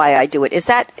that's why I do it. Is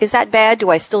that bad? Do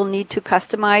I still need to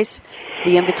customize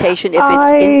the invitation if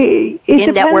it's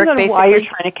in network, basically? It depends on why you're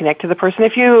trying to connect to the person.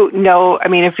 If you know, I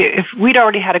mean, if we'd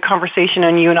already had a conversation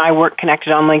and you and I weren't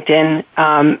connected on LinkedIn,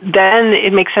 then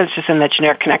it makes sense to send that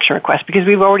generic connection request, because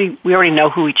we already know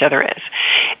who each other is.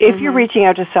 If you're reaching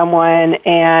out to someone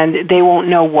and they won't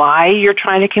know why you're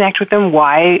trying to connect with them,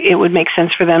 why it would make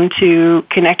sense for them to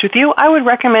connect with you, I would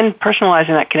recommend personalizing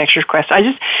that connection request.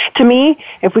 To me,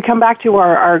 if we come back to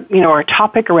our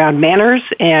topic around manners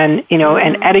and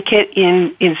and etiquette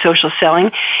in social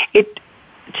selling,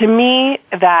 to me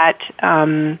that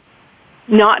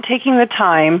not taking the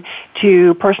time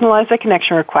to personalize the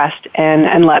connection request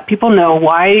and let people know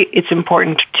why it's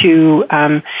important to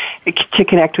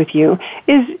connect with you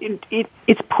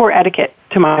it's poor etiquette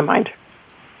to my mind.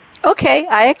 Okay,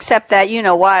 I accept that. You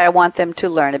know why I want them to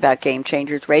learn about Game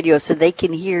Changers Radio, so they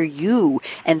can hear you,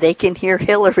 and they can hear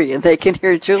Hilary, and they can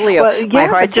hear Julio. Well,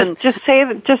 yeah,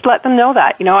 just let them know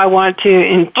that. I wanted to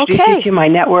introduce you to my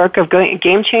network of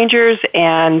Game Changers,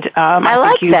 and I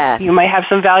like that. You might have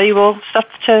some valuable stuff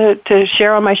to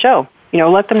share on my show.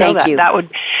 Let them know that. You.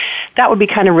 That would be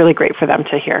kind of really great for them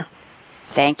to hear.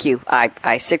 Thank you.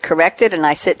 I sit corrected, and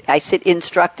I sit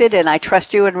instructed, and I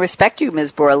trust you and respect you,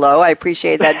 Ms. Boileau. I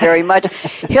appreciate that very much.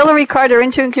 Hilary Carter,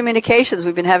 InTune Communications.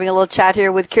 We've been having a little chat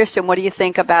here with Kirsten. What do you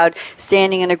think about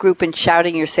standing in a group and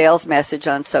shouting your sales message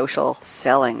on social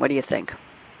selling? What do you think?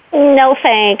 No,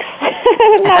 thanks.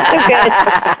 Not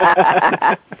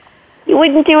so good. You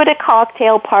wouldn't do it at a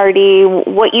cocktail party.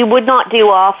 What you would not do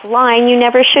offline, you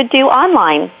never should do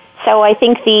online. So I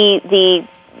think the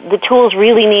tools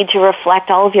really need to reflect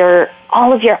all of your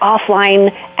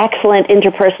offline excellent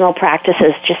interpersonal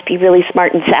practices. Just be really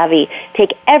smart and savvy.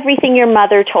 Take everything your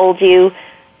mother told you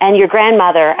and your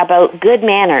grandmother about good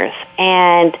manners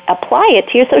and apply it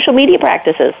to your social media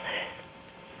practices.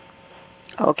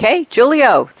 Okay,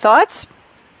 Julio, thoughts?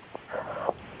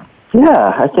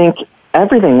 Yeah, I think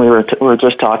everything we were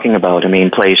just talking about,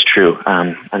 plays true.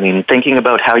 Thinking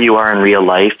about how you are in real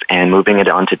life and moving it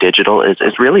onto digital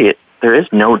is really, there is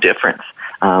no difference.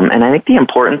 And I think the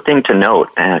important thing to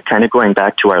note, kind of going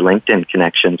back to our LinkedIn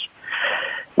connections,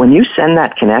 when you send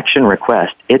that connection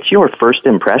request, it's your first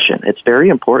impression. It's very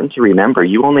important to remember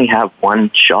you only have one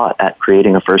shot at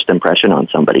creating a first impression on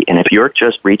somebody. And if you're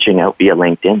just reaching out via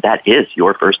LinkedIn, that is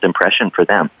your first impression for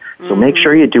them. So make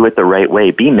sure you do it the right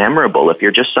way. Be memorable. If you're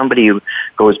just somebody who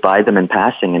goes by them in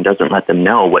passing and doesn't let them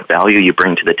know what value you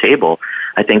bring to the table,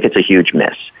 I think it's a huge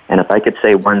miss. And if I could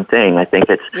say one thing, I think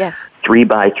it's 3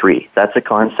 by 3. That's a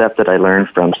concept that I learned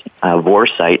from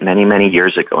Vorsight many, many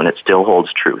years ago, and it still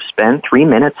holds true. Spend 3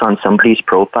 minutes on somebody's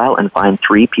profile and find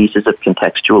 3 pieces of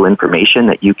contextual information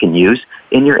that you can use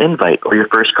in your invite or your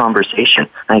first conversation.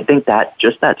 And I think that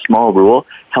just that small rule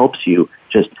helps you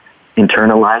just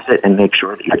internalize it and make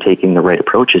sure that you're taking the right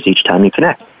approaches each time you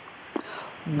connect.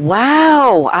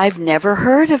 Wow, I've never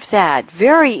heard of that.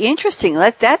 Very interesting.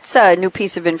 That's a new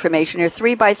piece of information here,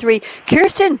 3 by 3.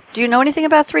 Kirsten, do you know anything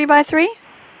about 3 by 3?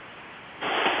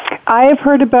 I have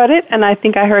heard about it, and I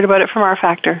think I heard about it from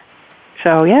rFactr.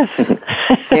 So, yes.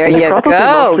 There you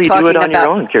go. You do it on your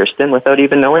own, Kirsten, without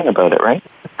even knowing about it, right?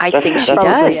 I think she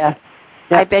does. Yeah.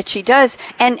 I bet she does.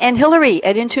 And Hilary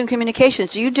at InTune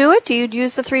Communications, do you do it? Do you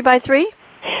use the 3 by 3?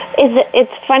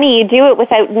 It's funny, you do it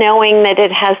without knowing that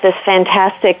it has this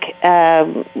fantastic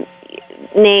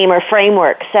name or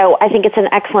framework. So I think it's an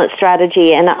excellent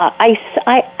strategy. And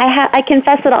I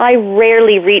confess that I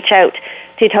rarely reach out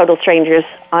to total strangers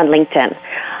on LinkedIn.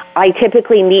 I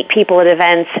typically meet people at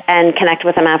events and connect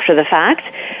with them after the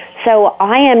fact. So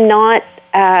I am not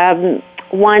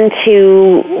one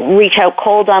to reach out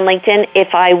cold on LinkedIn.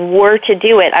 If I were to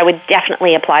do it, I would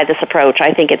definitely apply this approach.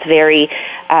 I think it's very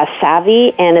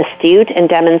savvy and astute and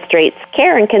demonstrates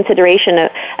care and consideration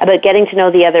about getting to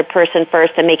know the other person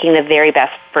first and making the very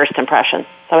best first impression.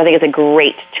 So I think it's a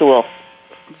great tool.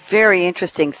 Very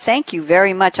interesting. Thank you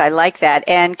very much. I like that.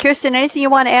 And Kirsten, anything you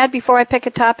want to add before I pick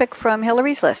a topic from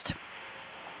Hilary's list?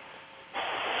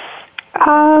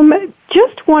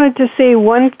 Just wanted to say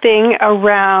one thing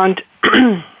around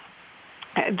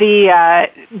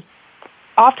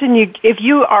often if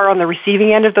you are on the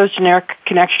receiving end of those generic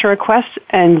connection requests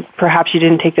and perhaps you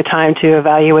didn't take the time to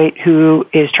evaluate who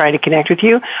is trying to connect with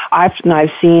you, I've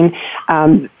seen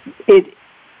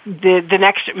the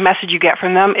next message you get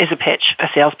from them is a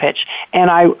sales pitch. And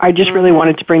I just really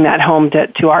wanted to bring that home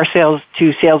to our sales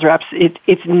reps.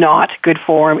 It's not good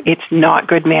form. It's not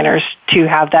good manners to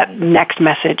have that next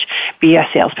message be a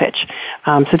sales pitch.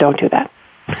 So don't do that.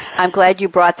 I'm glad you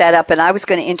brought that up, and I was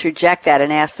going to interject that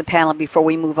and ask the panel before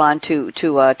we move on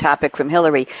to a topic from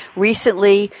Hilary.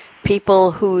 Recently,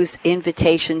 people whose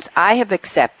invitations I have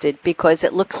accepted because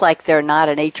it looks like they're not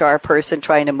an HR person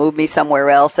trying to move me somewhere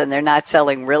else and they're not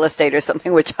selling real estate or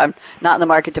something which I'm not in the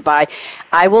market to buy,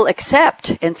 I will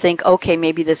accept and think, okay,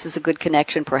 maybe this is a good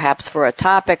connection perhaps for a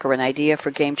topic or an idea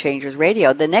for Game Changers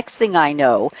Radio. The next thing I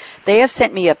know, they have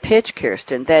sent me a pitch,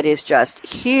 Kirsten, that is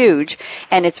just huge,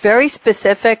 and it's very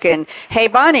specific. And, hey,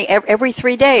 Bonnie, every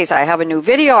 3 days I have a new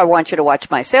video. I want you to watch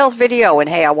my sales video, and,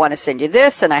 hey, I want to send you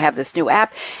this, and I have this new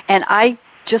app. And I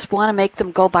just want to make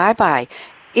them go bye-bye.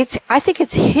 I think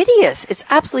it's hideous. It's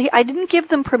absolutely, I didn't give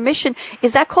them permission.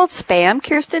 Is that called spam,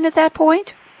 Kirsten, at that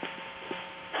point?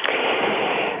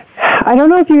 I don't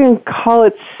know if you can call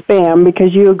it spam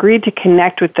because you agreed to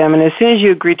connect with them, and as soon as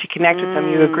you agreed to connect with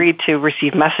them, you agreed to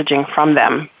receive messaging from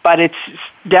them. But it's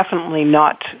definitely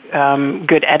not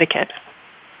good etiquette.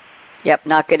 Yep,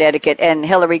 not good etiquette. And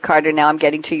Hilary Carter, now I'm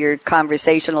getting to your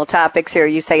conversational topics here.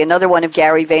 You say another one of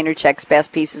Gary Vaynerchuk's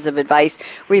best pieces of advice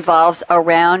revolves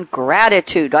around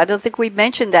gratitude. I don't think we've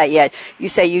mentioned that yet. You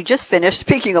say you just finished,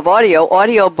 speaking of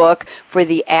audio book for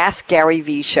the Ask Gary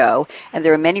V show, and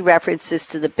there are many references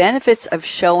to the benefits of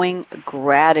showing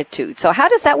gratitude. So how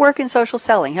does that work in social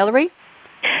selling, Hilary?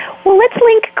 Well, let's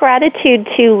link gratitude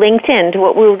to LinkedIn, to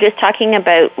what we were just talking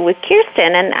about with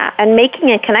Kirsten, and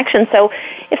making a connection. So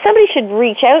if somebody should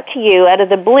reach out to you out of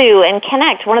the blue and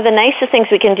connect, one of the nicest things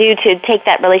we can do to take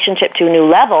that relationship to a new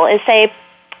level is say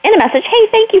in a message, hey,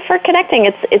 thank you for connecting.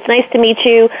 It's nice to meet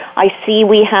you. I see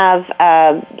we have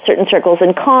certain circles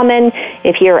in common.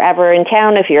 If you're ever in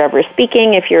town, if you're ever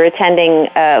speaking, if you're attending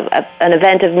an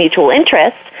event of mutual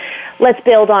interest, let's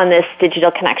build on this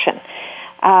digital connection.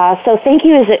 So thank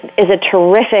you is a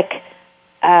terrific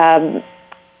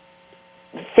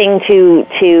thing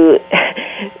to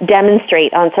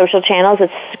demonstrate on social channels.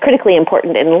 It's critically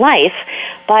important in life,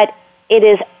 but it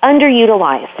is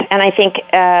underutilized. And I think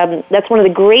that's one of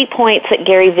the great points that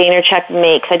Gary Vaynerchuk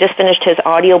makes. I just finished his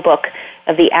audiobook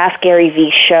of the Ask Gary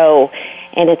V show,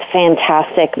 and it's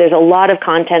fantastic. There's a lot of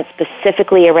content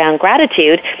specifically around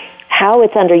gratitude, how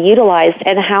it's underutilized,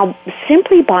 and how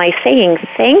simply by saying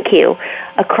thank you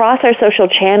across our social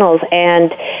channels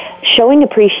and showing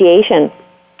appreciation,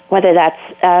 whether that's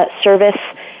service,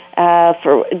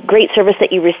 for great service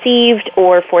that you received,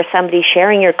 or for somebody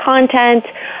sharing your content,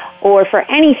 or for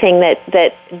anything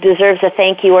that deserves a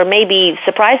thank you, or maybe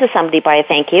surprises somebody by a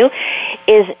thank you,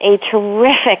 is a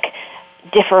terrific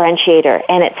differentiator,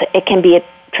 and it can be a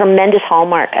tremendous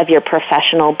hallmark of your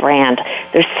professional brand.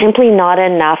 There's simply not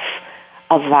enough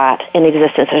of that in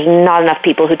existence. There's not enough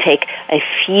people who take a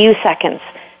few seconds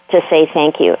to say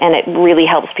thank you, and it really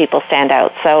helps people stand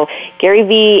out. So Gary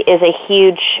V is a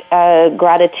huge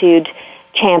gratitude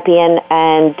champion,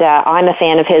 and I'm a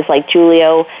fan of his, like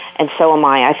Julio, and so am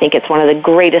I. I think it's one of the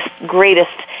greatest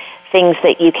things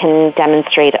that you can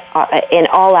demonstrate in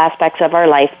all aspects of our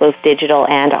life, both digital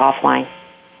and offline.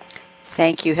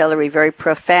 Thank you, Hilary. Very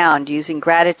profound, using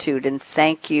gratitude, and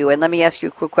thank you. And let me ask you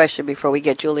a quick question before we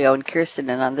get Julio and Kirsten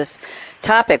in on this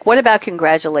topic. What about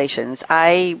congratulations?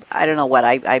 I don't know what.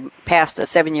 I passed a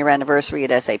 7-year anniversary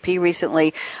at SAP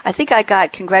recently. I think I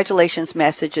got congratulations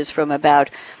messages from about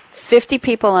 50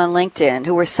 people on LinkedIn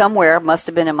who were somewhere, must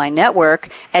have been in my network.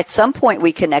 At some point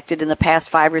we connected in the past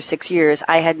 5 or 6 years.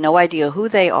 I had no idea who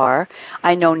they are.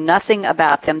 I know nothing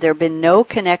about them. There have been no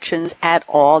connections at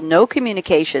all, no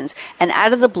communications. And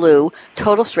out of the blue,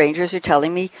 total strangers are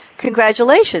telling me,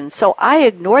 congratulations. So I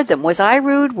ignored them. Was I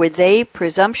rude? Were they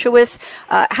presumptuous?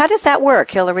 How does that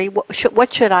work, Hilary?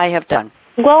 What should I have done?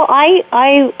 Well,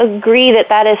 I agree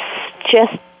that is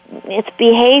just, it's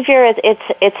behavior.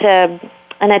 It's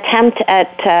an attempt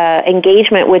at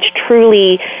engagement which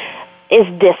truly is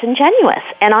disingenuous.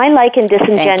 And I liken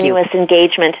disingenuous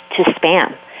engagement to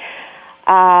spam.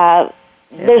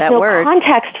 There's no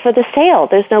context for the sale.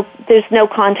 There's no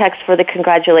context for the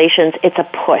congratulations. It's a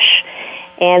push.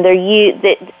 And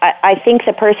I think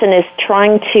the person is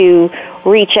trying to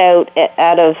reach out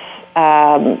of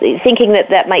thinking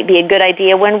that might be a good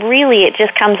idea, when really it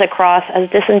just comes across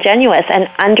as disingenuous and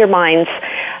undermines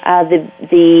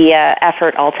the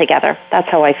effort altogether. That's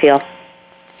how I feel.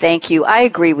 Thank you. I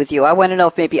agree with you. I want to know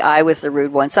if maybe I was the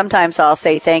rude one. Sometimes I'll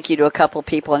say thank you to a couple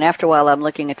people, and after a while I'm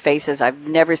looking at faces I've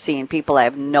never seen, people I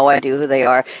have no idea who they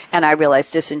are, and I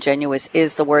realize disingenuous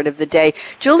is the word of the day.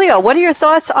 Julio, what are your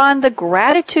thoughts on the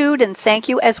gratitude and thank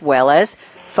you, as well as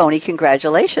phony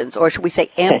congratulations, or should we say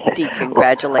empty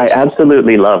congratulations? I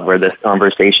absolutely love where this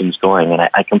conversation's going, and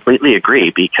I completely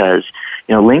agree, because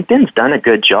LinkedIn's done a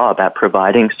good job at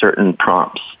providing certain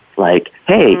prompts, like,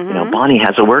 hey, Bonnie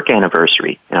has a work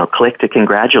anniversary, click to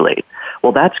congratulate.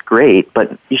 Well, that's great,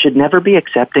 but you should never be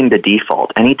accepting the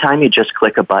default. Anytime you just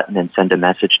click a button and send a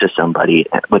message to somebody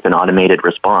with an automated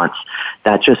response,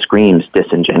 that just screams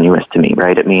disingenuous to me,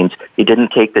 right? It means you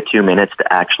didn't take the 2 minutes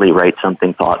to actually write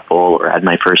something thoughtful, or add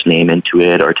my first name into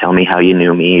it, or tell me how you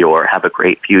knew me, or have a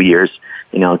great few years,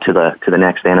 to the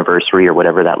next anniversary, or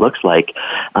whatever that looks like.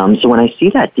 So when I see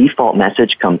that default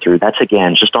message come through, that's,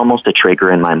 again, just almost a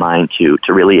trigger in my mind to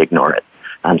really ignore it.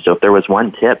 So if there was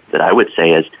one tip that I would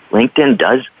say is, LinkedIn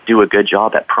does do a good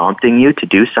job at prompting you to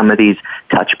do some of these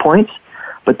touch points,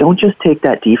 but don't just take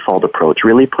that default approach.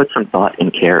 Really put some thought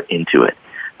and care into it.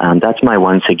 That's my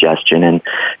one suggestion. And,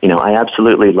 I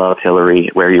absolutely love, Hilary,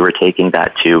 where you were taking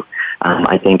that to.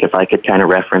 I think if I could kind of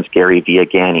reference Gary Vee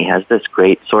again, he has this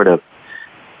great sort of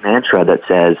mantra that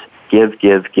says, give,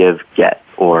 give, give, get,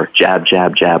 or jab,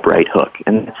 jab, jab, right hook.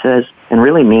 And it says, and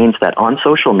really means that on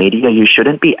social media, you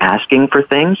shouldn't be asking for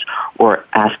things or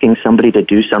asking somebody to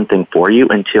do something for you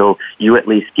until you at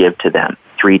least give to them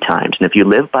 3 times. And if you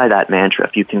live by that mantra,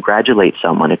 if you congratulate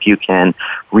someone, if you can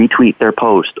retweet their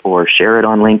post or share it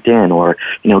on LinkedIn or,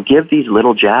 give these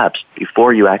little jabs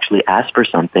before you actually ask for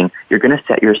something, you're going to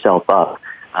set yourself up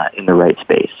in the right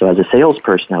space. So as a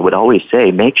salesperson, I would always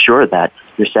say, make sure that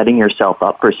you're setting yourself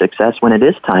up for success when it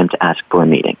is time to ask for a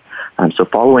meeting. So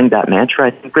following that mantra, I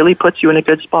think, really puts you in a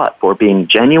good spot for being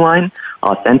genuine,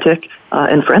 authentic,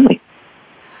 and friendly.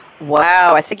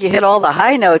 Wow, I think you hit all the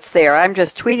high notes there. I'm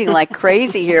just tweeting like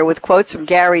crazy here with quotes from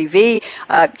Gary Vee.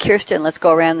 Kirsten, let's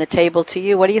go around the table to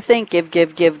you. What do you think? Give,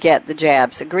 give, give, get the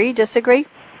jabs. Agree, disagree?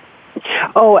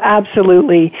 Oh,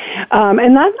 absolutely.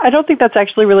 And that, I don't think that's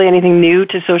actually really anything new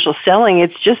to social selling.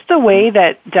 It's just the way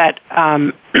that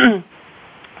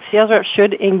sales reps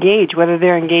should engage, whether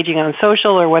they're engaging on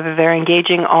social or whether they're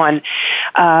engaging on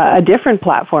a different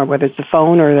platform, whether it's the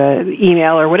phone or the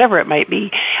email or whatever it might be.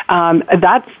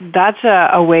 That's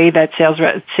a way that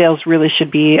sales really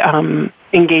should be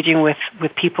engaging with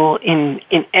people in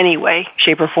any way,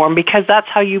 shape, or form, because that's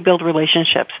how you build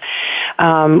relationships.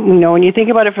 When you think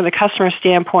about it from the customer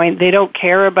standpoint, they don't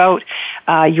care about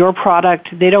your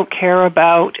product. They don't care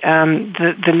about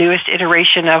the newest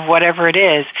iteration of whatever it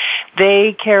is.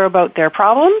 They care about their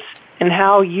problems and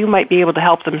how you might be able to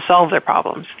help them solve their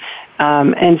problems.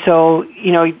 And so,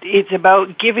 it's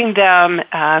about giving them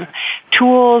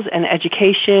tools and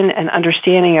education and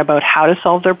understanding about how to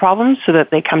solve their problems so that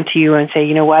they come to you and say,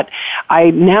 you know what,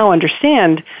 I now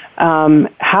understand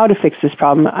how to fix this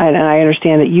problem, and I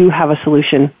understand that you have a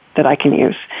solution that I can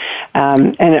use.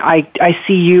 And I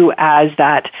see you as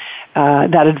that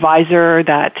advisor,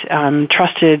 that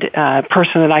trusted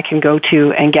person that I can go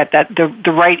to and get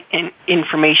the right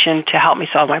information to help me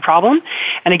solve my problem.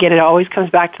 And again, it always comes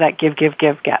back to that give, give,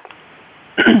 give, get.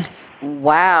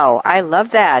 Wow, I love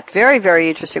that. Very, very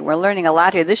interesting. We're learning a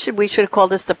lot here. We should have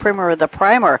called this the primer of the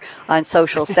primer on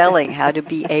social selling, how to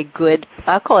be a good,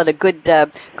 I'll call it a good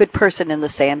person in the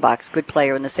sandbox, good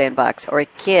player in the sandbox, or a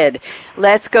kid.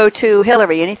 Let's go to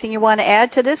Hilary. Anything you want to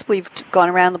add to this? We've gone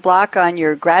around the block on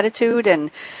your gratitude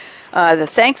and the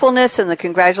thankfulness and the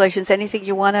congratulations. Anything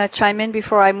you want to chime in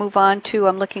before I move on to,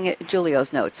 I'm looking at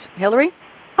Julio's notes. Hilary?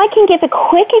 I can give a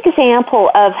quick example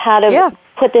of how to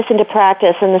put this into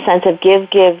practice in the sense of give,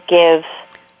 give, give,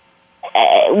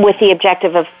 with the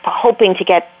objective of hoping to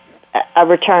get a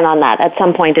return on that at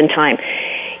some point in time.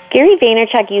 Gary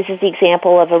Vaynerchuk uses the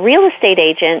example of a real estate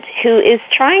agent who is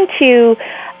trying to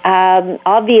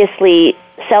obviously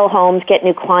sell homes, get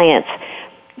new clients,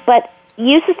 but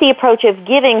uses the approach of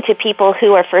giving to people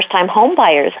who are first-time home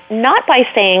buyers, not by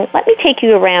saying, let me take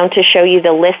you around to show you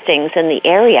the listings in the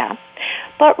area,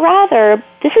 but rather,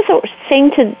 this is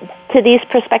saying to these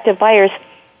prospective buyers,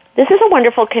 this is a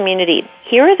wonderful community.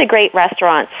 Here are the great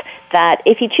restaurants that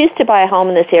if you choose to buy a home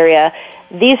in this area,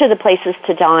 these are the places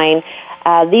to dine.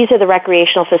 These are the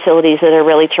recreational facilities that are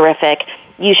really terrific.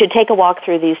 You should take a walk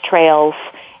through these trails,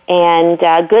 and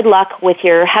good luck with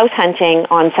your house hunting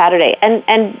on Saturday.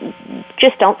 And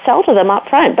just don't sell to them up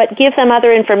front, but give them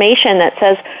other information that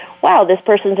says, wow, this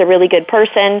person's a really good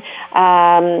person.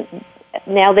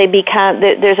 Now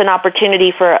there's an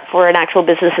opportunity for an actual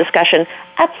business discussion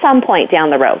at some point down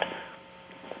the road.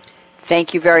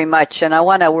 Thank you very much. And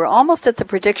we're almost at the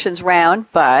predictions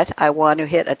round, but I want to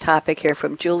hit a topic here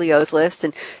from Julio's list.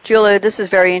 And Julio, this is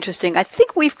very interesting. I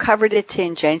think we've covered it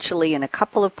tangentially in a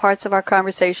couple of parts of our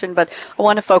conversation, but I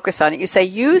want to focus on it. You say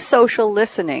use social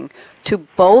listening to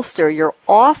bolster your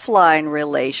offline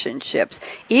relationships.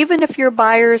 Even if your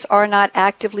buyers are not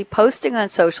actively posting on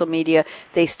social media,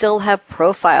 they still have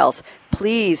profiles.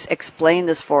 Please explain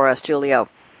this for us, Julio.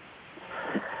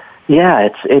 Yeah,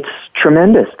 it's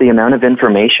tremendous, the amount of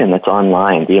information that's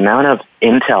online, the amount of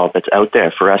intel that's out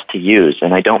there for us to use.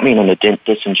 And I don't mean in a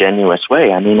disingenuous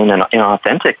way. I mean in an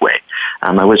authentic way.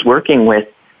 I was working with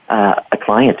a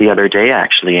client the other day,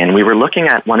 actually, and we were looking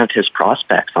at one of his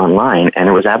prospects online, and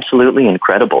it was absolutely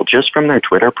incredible. Just from their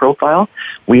Twitter profile,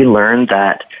 we learned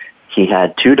that he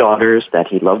had 2 daughters, that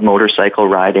he loved motorcycle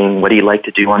riding, what he liked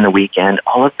to do on the weekend,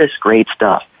 all of this great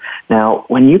stuff. Now,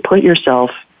 when you put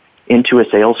yourself into a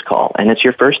sales call and it's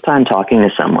your first time talking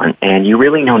to someone and you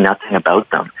really know nothing about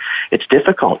them, it's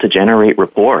difficult to generate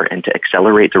rapport and to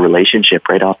accelerate the relationship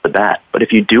right off the bat. But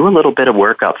if you do a little bit of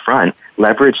work up front,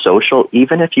 leverage social,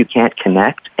 even if you can't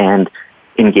connect and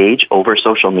engage over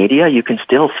social media, you can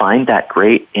still find that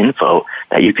great info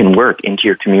that you can work into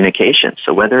your communication.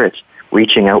 So whether it's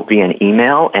reaching out via an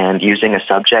email and using a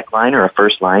subject line or a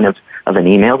first line of an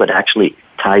email that actually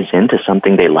ties into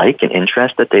something they like, an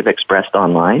interest that they've expressed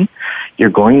online,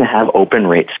 you're going to have open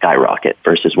rates skyrocket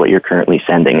versus what you're currently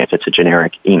sending if it's a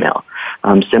generic email.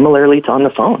 Similarly to on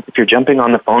the phone. If you're jumping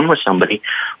on the phone with somebody,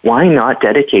 why not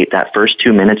dedicate that first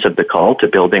 2 minutes of the call to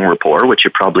building rapport, which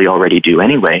you probably already do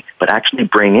anyway, but actually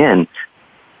bring in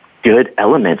good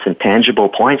elements and tangible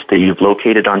points that you've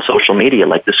located on social media,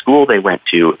 like the school they went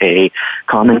to, a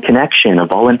common connection, a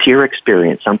volunteer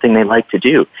experience, something they like to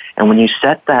do. And when you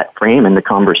set that frame in the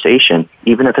conversation,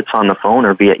 even if it's on the phone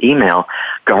or via email,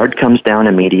 guard comes down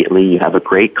immediately. You have a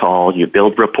great call, you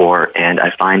build rapport, and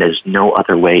I find there's no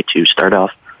other way to start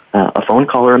off a phone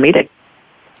call or a meeting.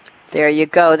 There you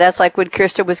go. That's like when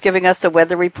Kirsten was giving us the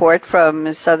weather report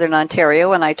from Southern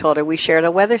Ontario, and I told her we shared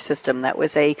a weather system. That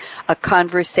was a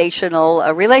conversational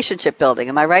relationship building.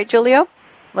 Am I right, Julio? A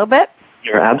little bit?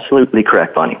 You're absolutely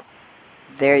correct, Bonnie.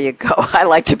 There you go. I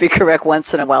like to be correct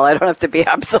once in a while. I don't have to be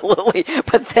absolutely,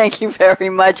 but thank you very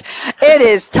much. It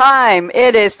is time.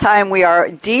 It is time. We are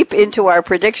deep into our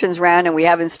predictions round, and we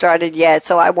haven't started yet,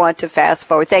 so I want to fast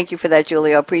forward. Thank you for that,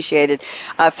 Julio. Appreciate it.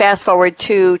 Fast forward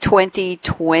to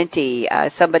 2020.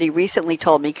 Somebody recently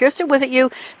told me, Kirsten, was it you,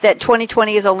 that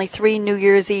 2020 is only 3 New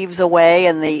Year's Eves away?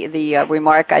 And the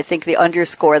remark, I think the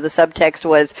underscore, the subtext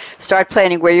was, start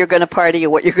planning where you're going to party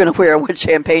and what you're going to wear and what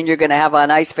champagne you're going to have on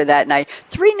ice for that night.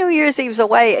 3 New Year's Eves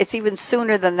away. It's even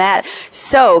sooner than that.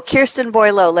 So, Kirsten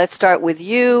Boileau, let's start with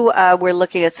you. We're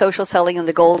looking at social selling and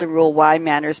the golden rule, why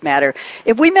manners matter.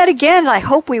 If we met again, and I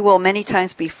hope we will many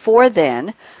times before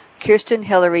then, Kirsten,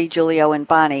 Hilary, Julio, and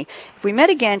Bonnie, if we met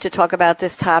again to talk about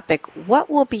this topic, what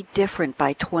will be different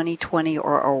by 2020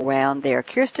 or around there?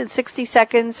 Kirsten, 60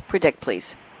 seconds. Predict,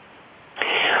 please.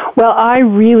 Well, I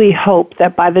really hope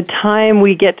that by the time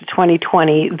we get to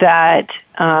 2020 that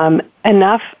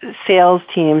enough sales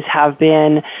teams have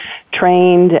been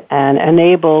trained and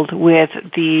enabled with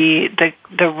the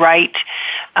right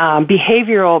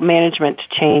behavioral management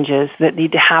changes that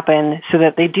need to happen so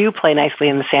that they do play nicely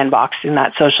in the sandbox, in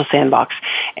that social sandbox.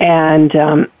 And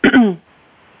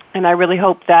and I really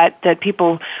hope that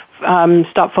people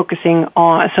stop focusing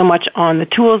so much on the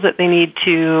tools that they need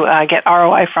to get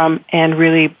ROI from and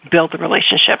really build the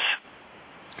relationships.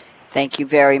 Thank you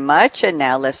very much. And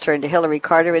now let's turn to Hilary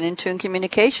Carter in InTune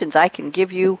Communications. I can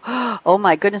give you, oh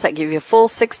my goodness, I can give you a full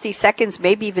 60 seconds,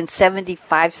 maybe even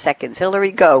 75 seconds.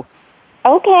 Hilary, go.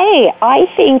 Okay, I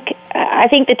think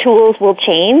the tools will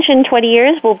change in 20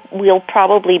 years. We'll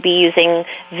probably be using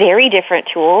very different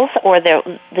tools or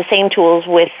the same tools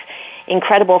with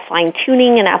incredible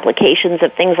fine-tuning and applications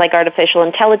of things like artificial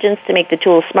intelligence to make the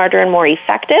tools smarter and more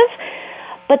effective.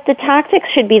 But the tactics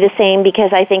should be the same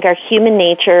because I think our human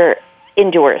nature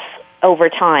endures over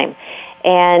time.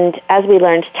 And as we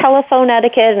learned telephone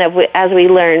etiquette and as we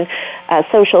learn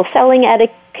social selling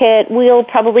etiquette, we'll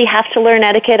probably have to learn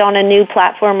etiquette on a new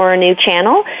platform or a new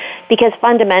channel because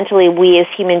fundamentally we as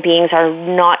human beings are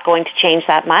not going to change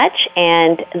that much.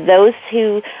 And those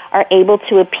who are able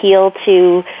to appeal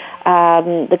to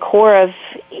the core of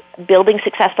building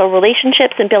successful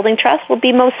relationships and building trust will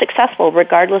be most successful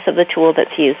regardless of the tool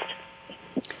that's used.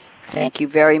 Thank you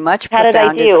very much. How did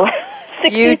I do?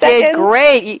 You did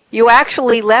great. You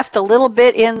actually left a little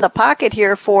bit in the pocket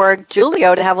here for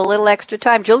Julio to have a little extra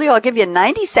time. Julio, I'll give you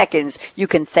 90 seconds. You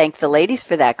can thank the ladies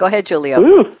for that. Go ahead, Julio.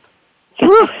 Ooh.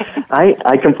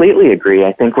 I completely agree.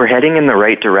 I think we're heading in the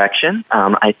right direction.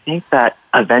 I think that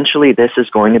eventually this is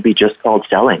going to be just called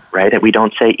selling, right? We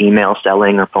don't say email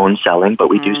selling or phone selling, but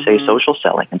we do say social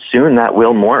selling. And soon that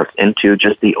will morph into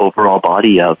just the overall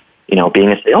body of,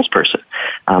 being a salesperson.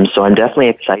 So I'm definitely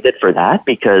excited for that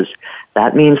because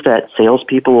that means that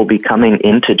salespeople will be coming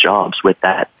into jobs with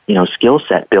that, skill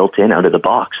set built in out of the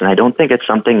box. And I don't think it's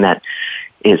something that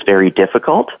is very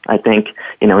difficult. I think,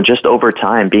 just over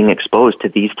time being exposed to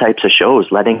these types of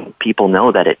shows, letting people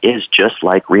know that it is just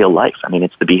like real life. I mean,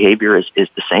 the behavior is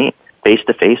the same,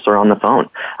 face-to-face or on the phone.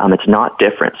 It's not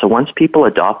different. So once people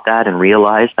adopt that and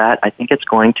realize that, I think it's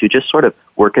going to just sort of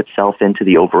work itself into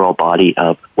the overall body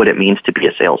of what it means to be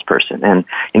a salesperson. And,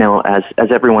 as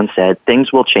everyone said,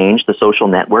 things will change, the social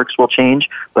networks will change,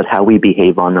 but how we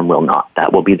behave on them will not.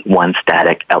 That will be the one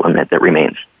static element that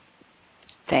remains.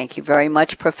 Thank you very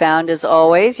much. Profound as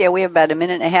always. Yeah, we have about a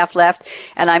minute and a half left,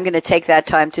 and I'm going to take that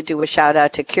time to do a shout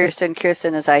out to Kirsten.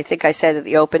 Kirsten, as I think I said at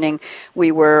the opening,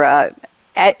 we were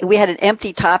we had an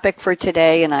empty topic for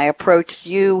today, and I approached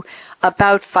you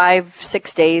about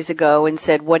 5-6 days ago and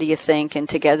said, what do you think? And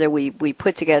together we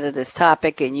put together this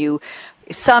topic, and you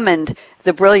summoned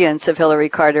the brilliance of Hilary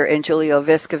Carter and Julio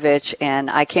Viskovich,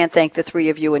 and I can't thank the three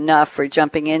of you enough for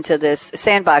jumping into this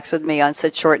sandbox with me on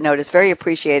such short notice. Very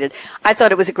appreciated. I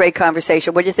thought it was a great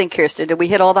conversation. What do you think, Kirsten? Did we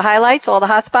hit all the highlights, all the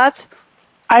hot spots?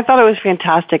 I thought it was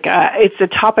fantastic. It's a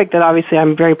topic that obviously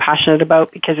I'm very passionate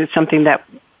about because it's something that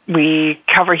we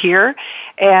cover here,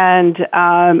 and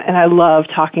I love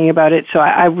talking about it. So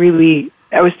I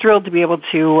was thrilled to be able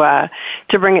to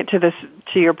bring it to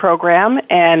your program,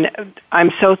 and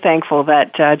I'm so thankful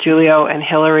that Julio and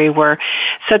Hilary were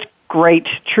such great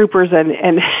troopers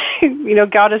and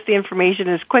got us the information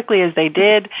as quickly as they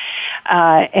did,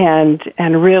 and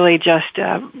really just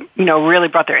really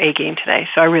brought their A game today.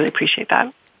 So I really appreciate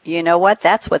that. You know what?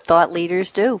 That's what thought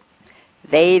leaders do.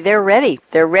 They're ready.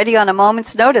 They're ready on a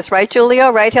moment's notice, right,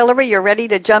 Julio? Right, Hilary? You're ready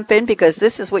to jump in because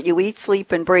this is what you eat,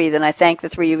 sleep, and breathe. And I thank the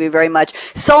three of you very much.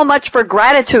 So much for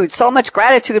gratitude. So much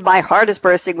gratitude. My heart is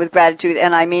bursting with gratitude,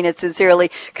 and I mean it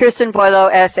sincerely. Kirsten Boileau,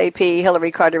 SAP,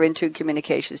 Hilary Carter, InTune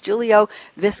Communications, Julio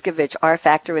Viskovich,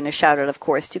 rFactr, and a shout out, of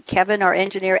course, to Kevin, our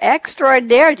engineer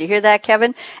extraordinaire. Did you hear that,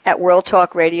 Kevin? At World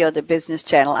Talk Radio, the business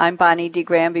channel. I'm Bonnie D.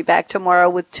 Graham. Be back tomorrow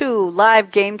with 2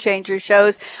 live Game Changer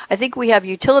shows. I think we have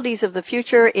Utilities of the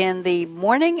Future in the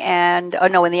morning in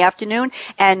the afternoon,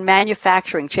 and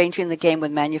manufacturing, changing the game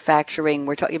with manufacturing.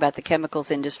 We're talking about the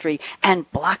chemicals industry and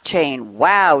blockchain.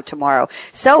 Wow, tomorrow.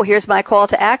 So here's my call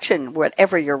to action.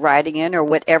 Whatever you're riding in or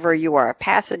whatever you are a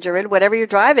passenger in, whatever you're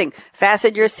driving,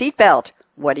 fasten your seatbelt.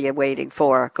 What are you waiting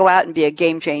for? Go out and be a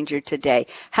game changer today.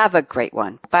 Have a great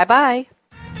one. Bye-bye.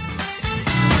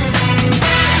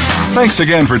 Thanks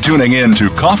again for tuning in to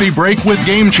Coffee Break with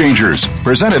Game Changers,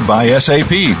 presented by SAP.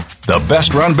 The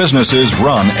best-run businesses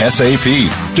run SAP.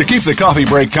 To keep the Coffee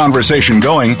Break conversation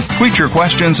going, tweet your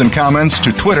questions and comments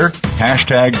to Twitter,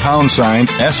 #SAPRADIO.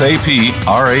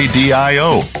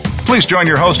 Please join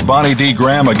your host, Bonnie D.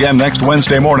 Graham, again next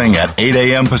Wednesday morning at 8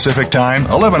 a.m. Pacific Time,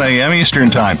 11 a.m. Eastern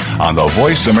Time on the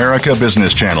Voice America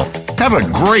Business Channel. Have a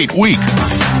great week.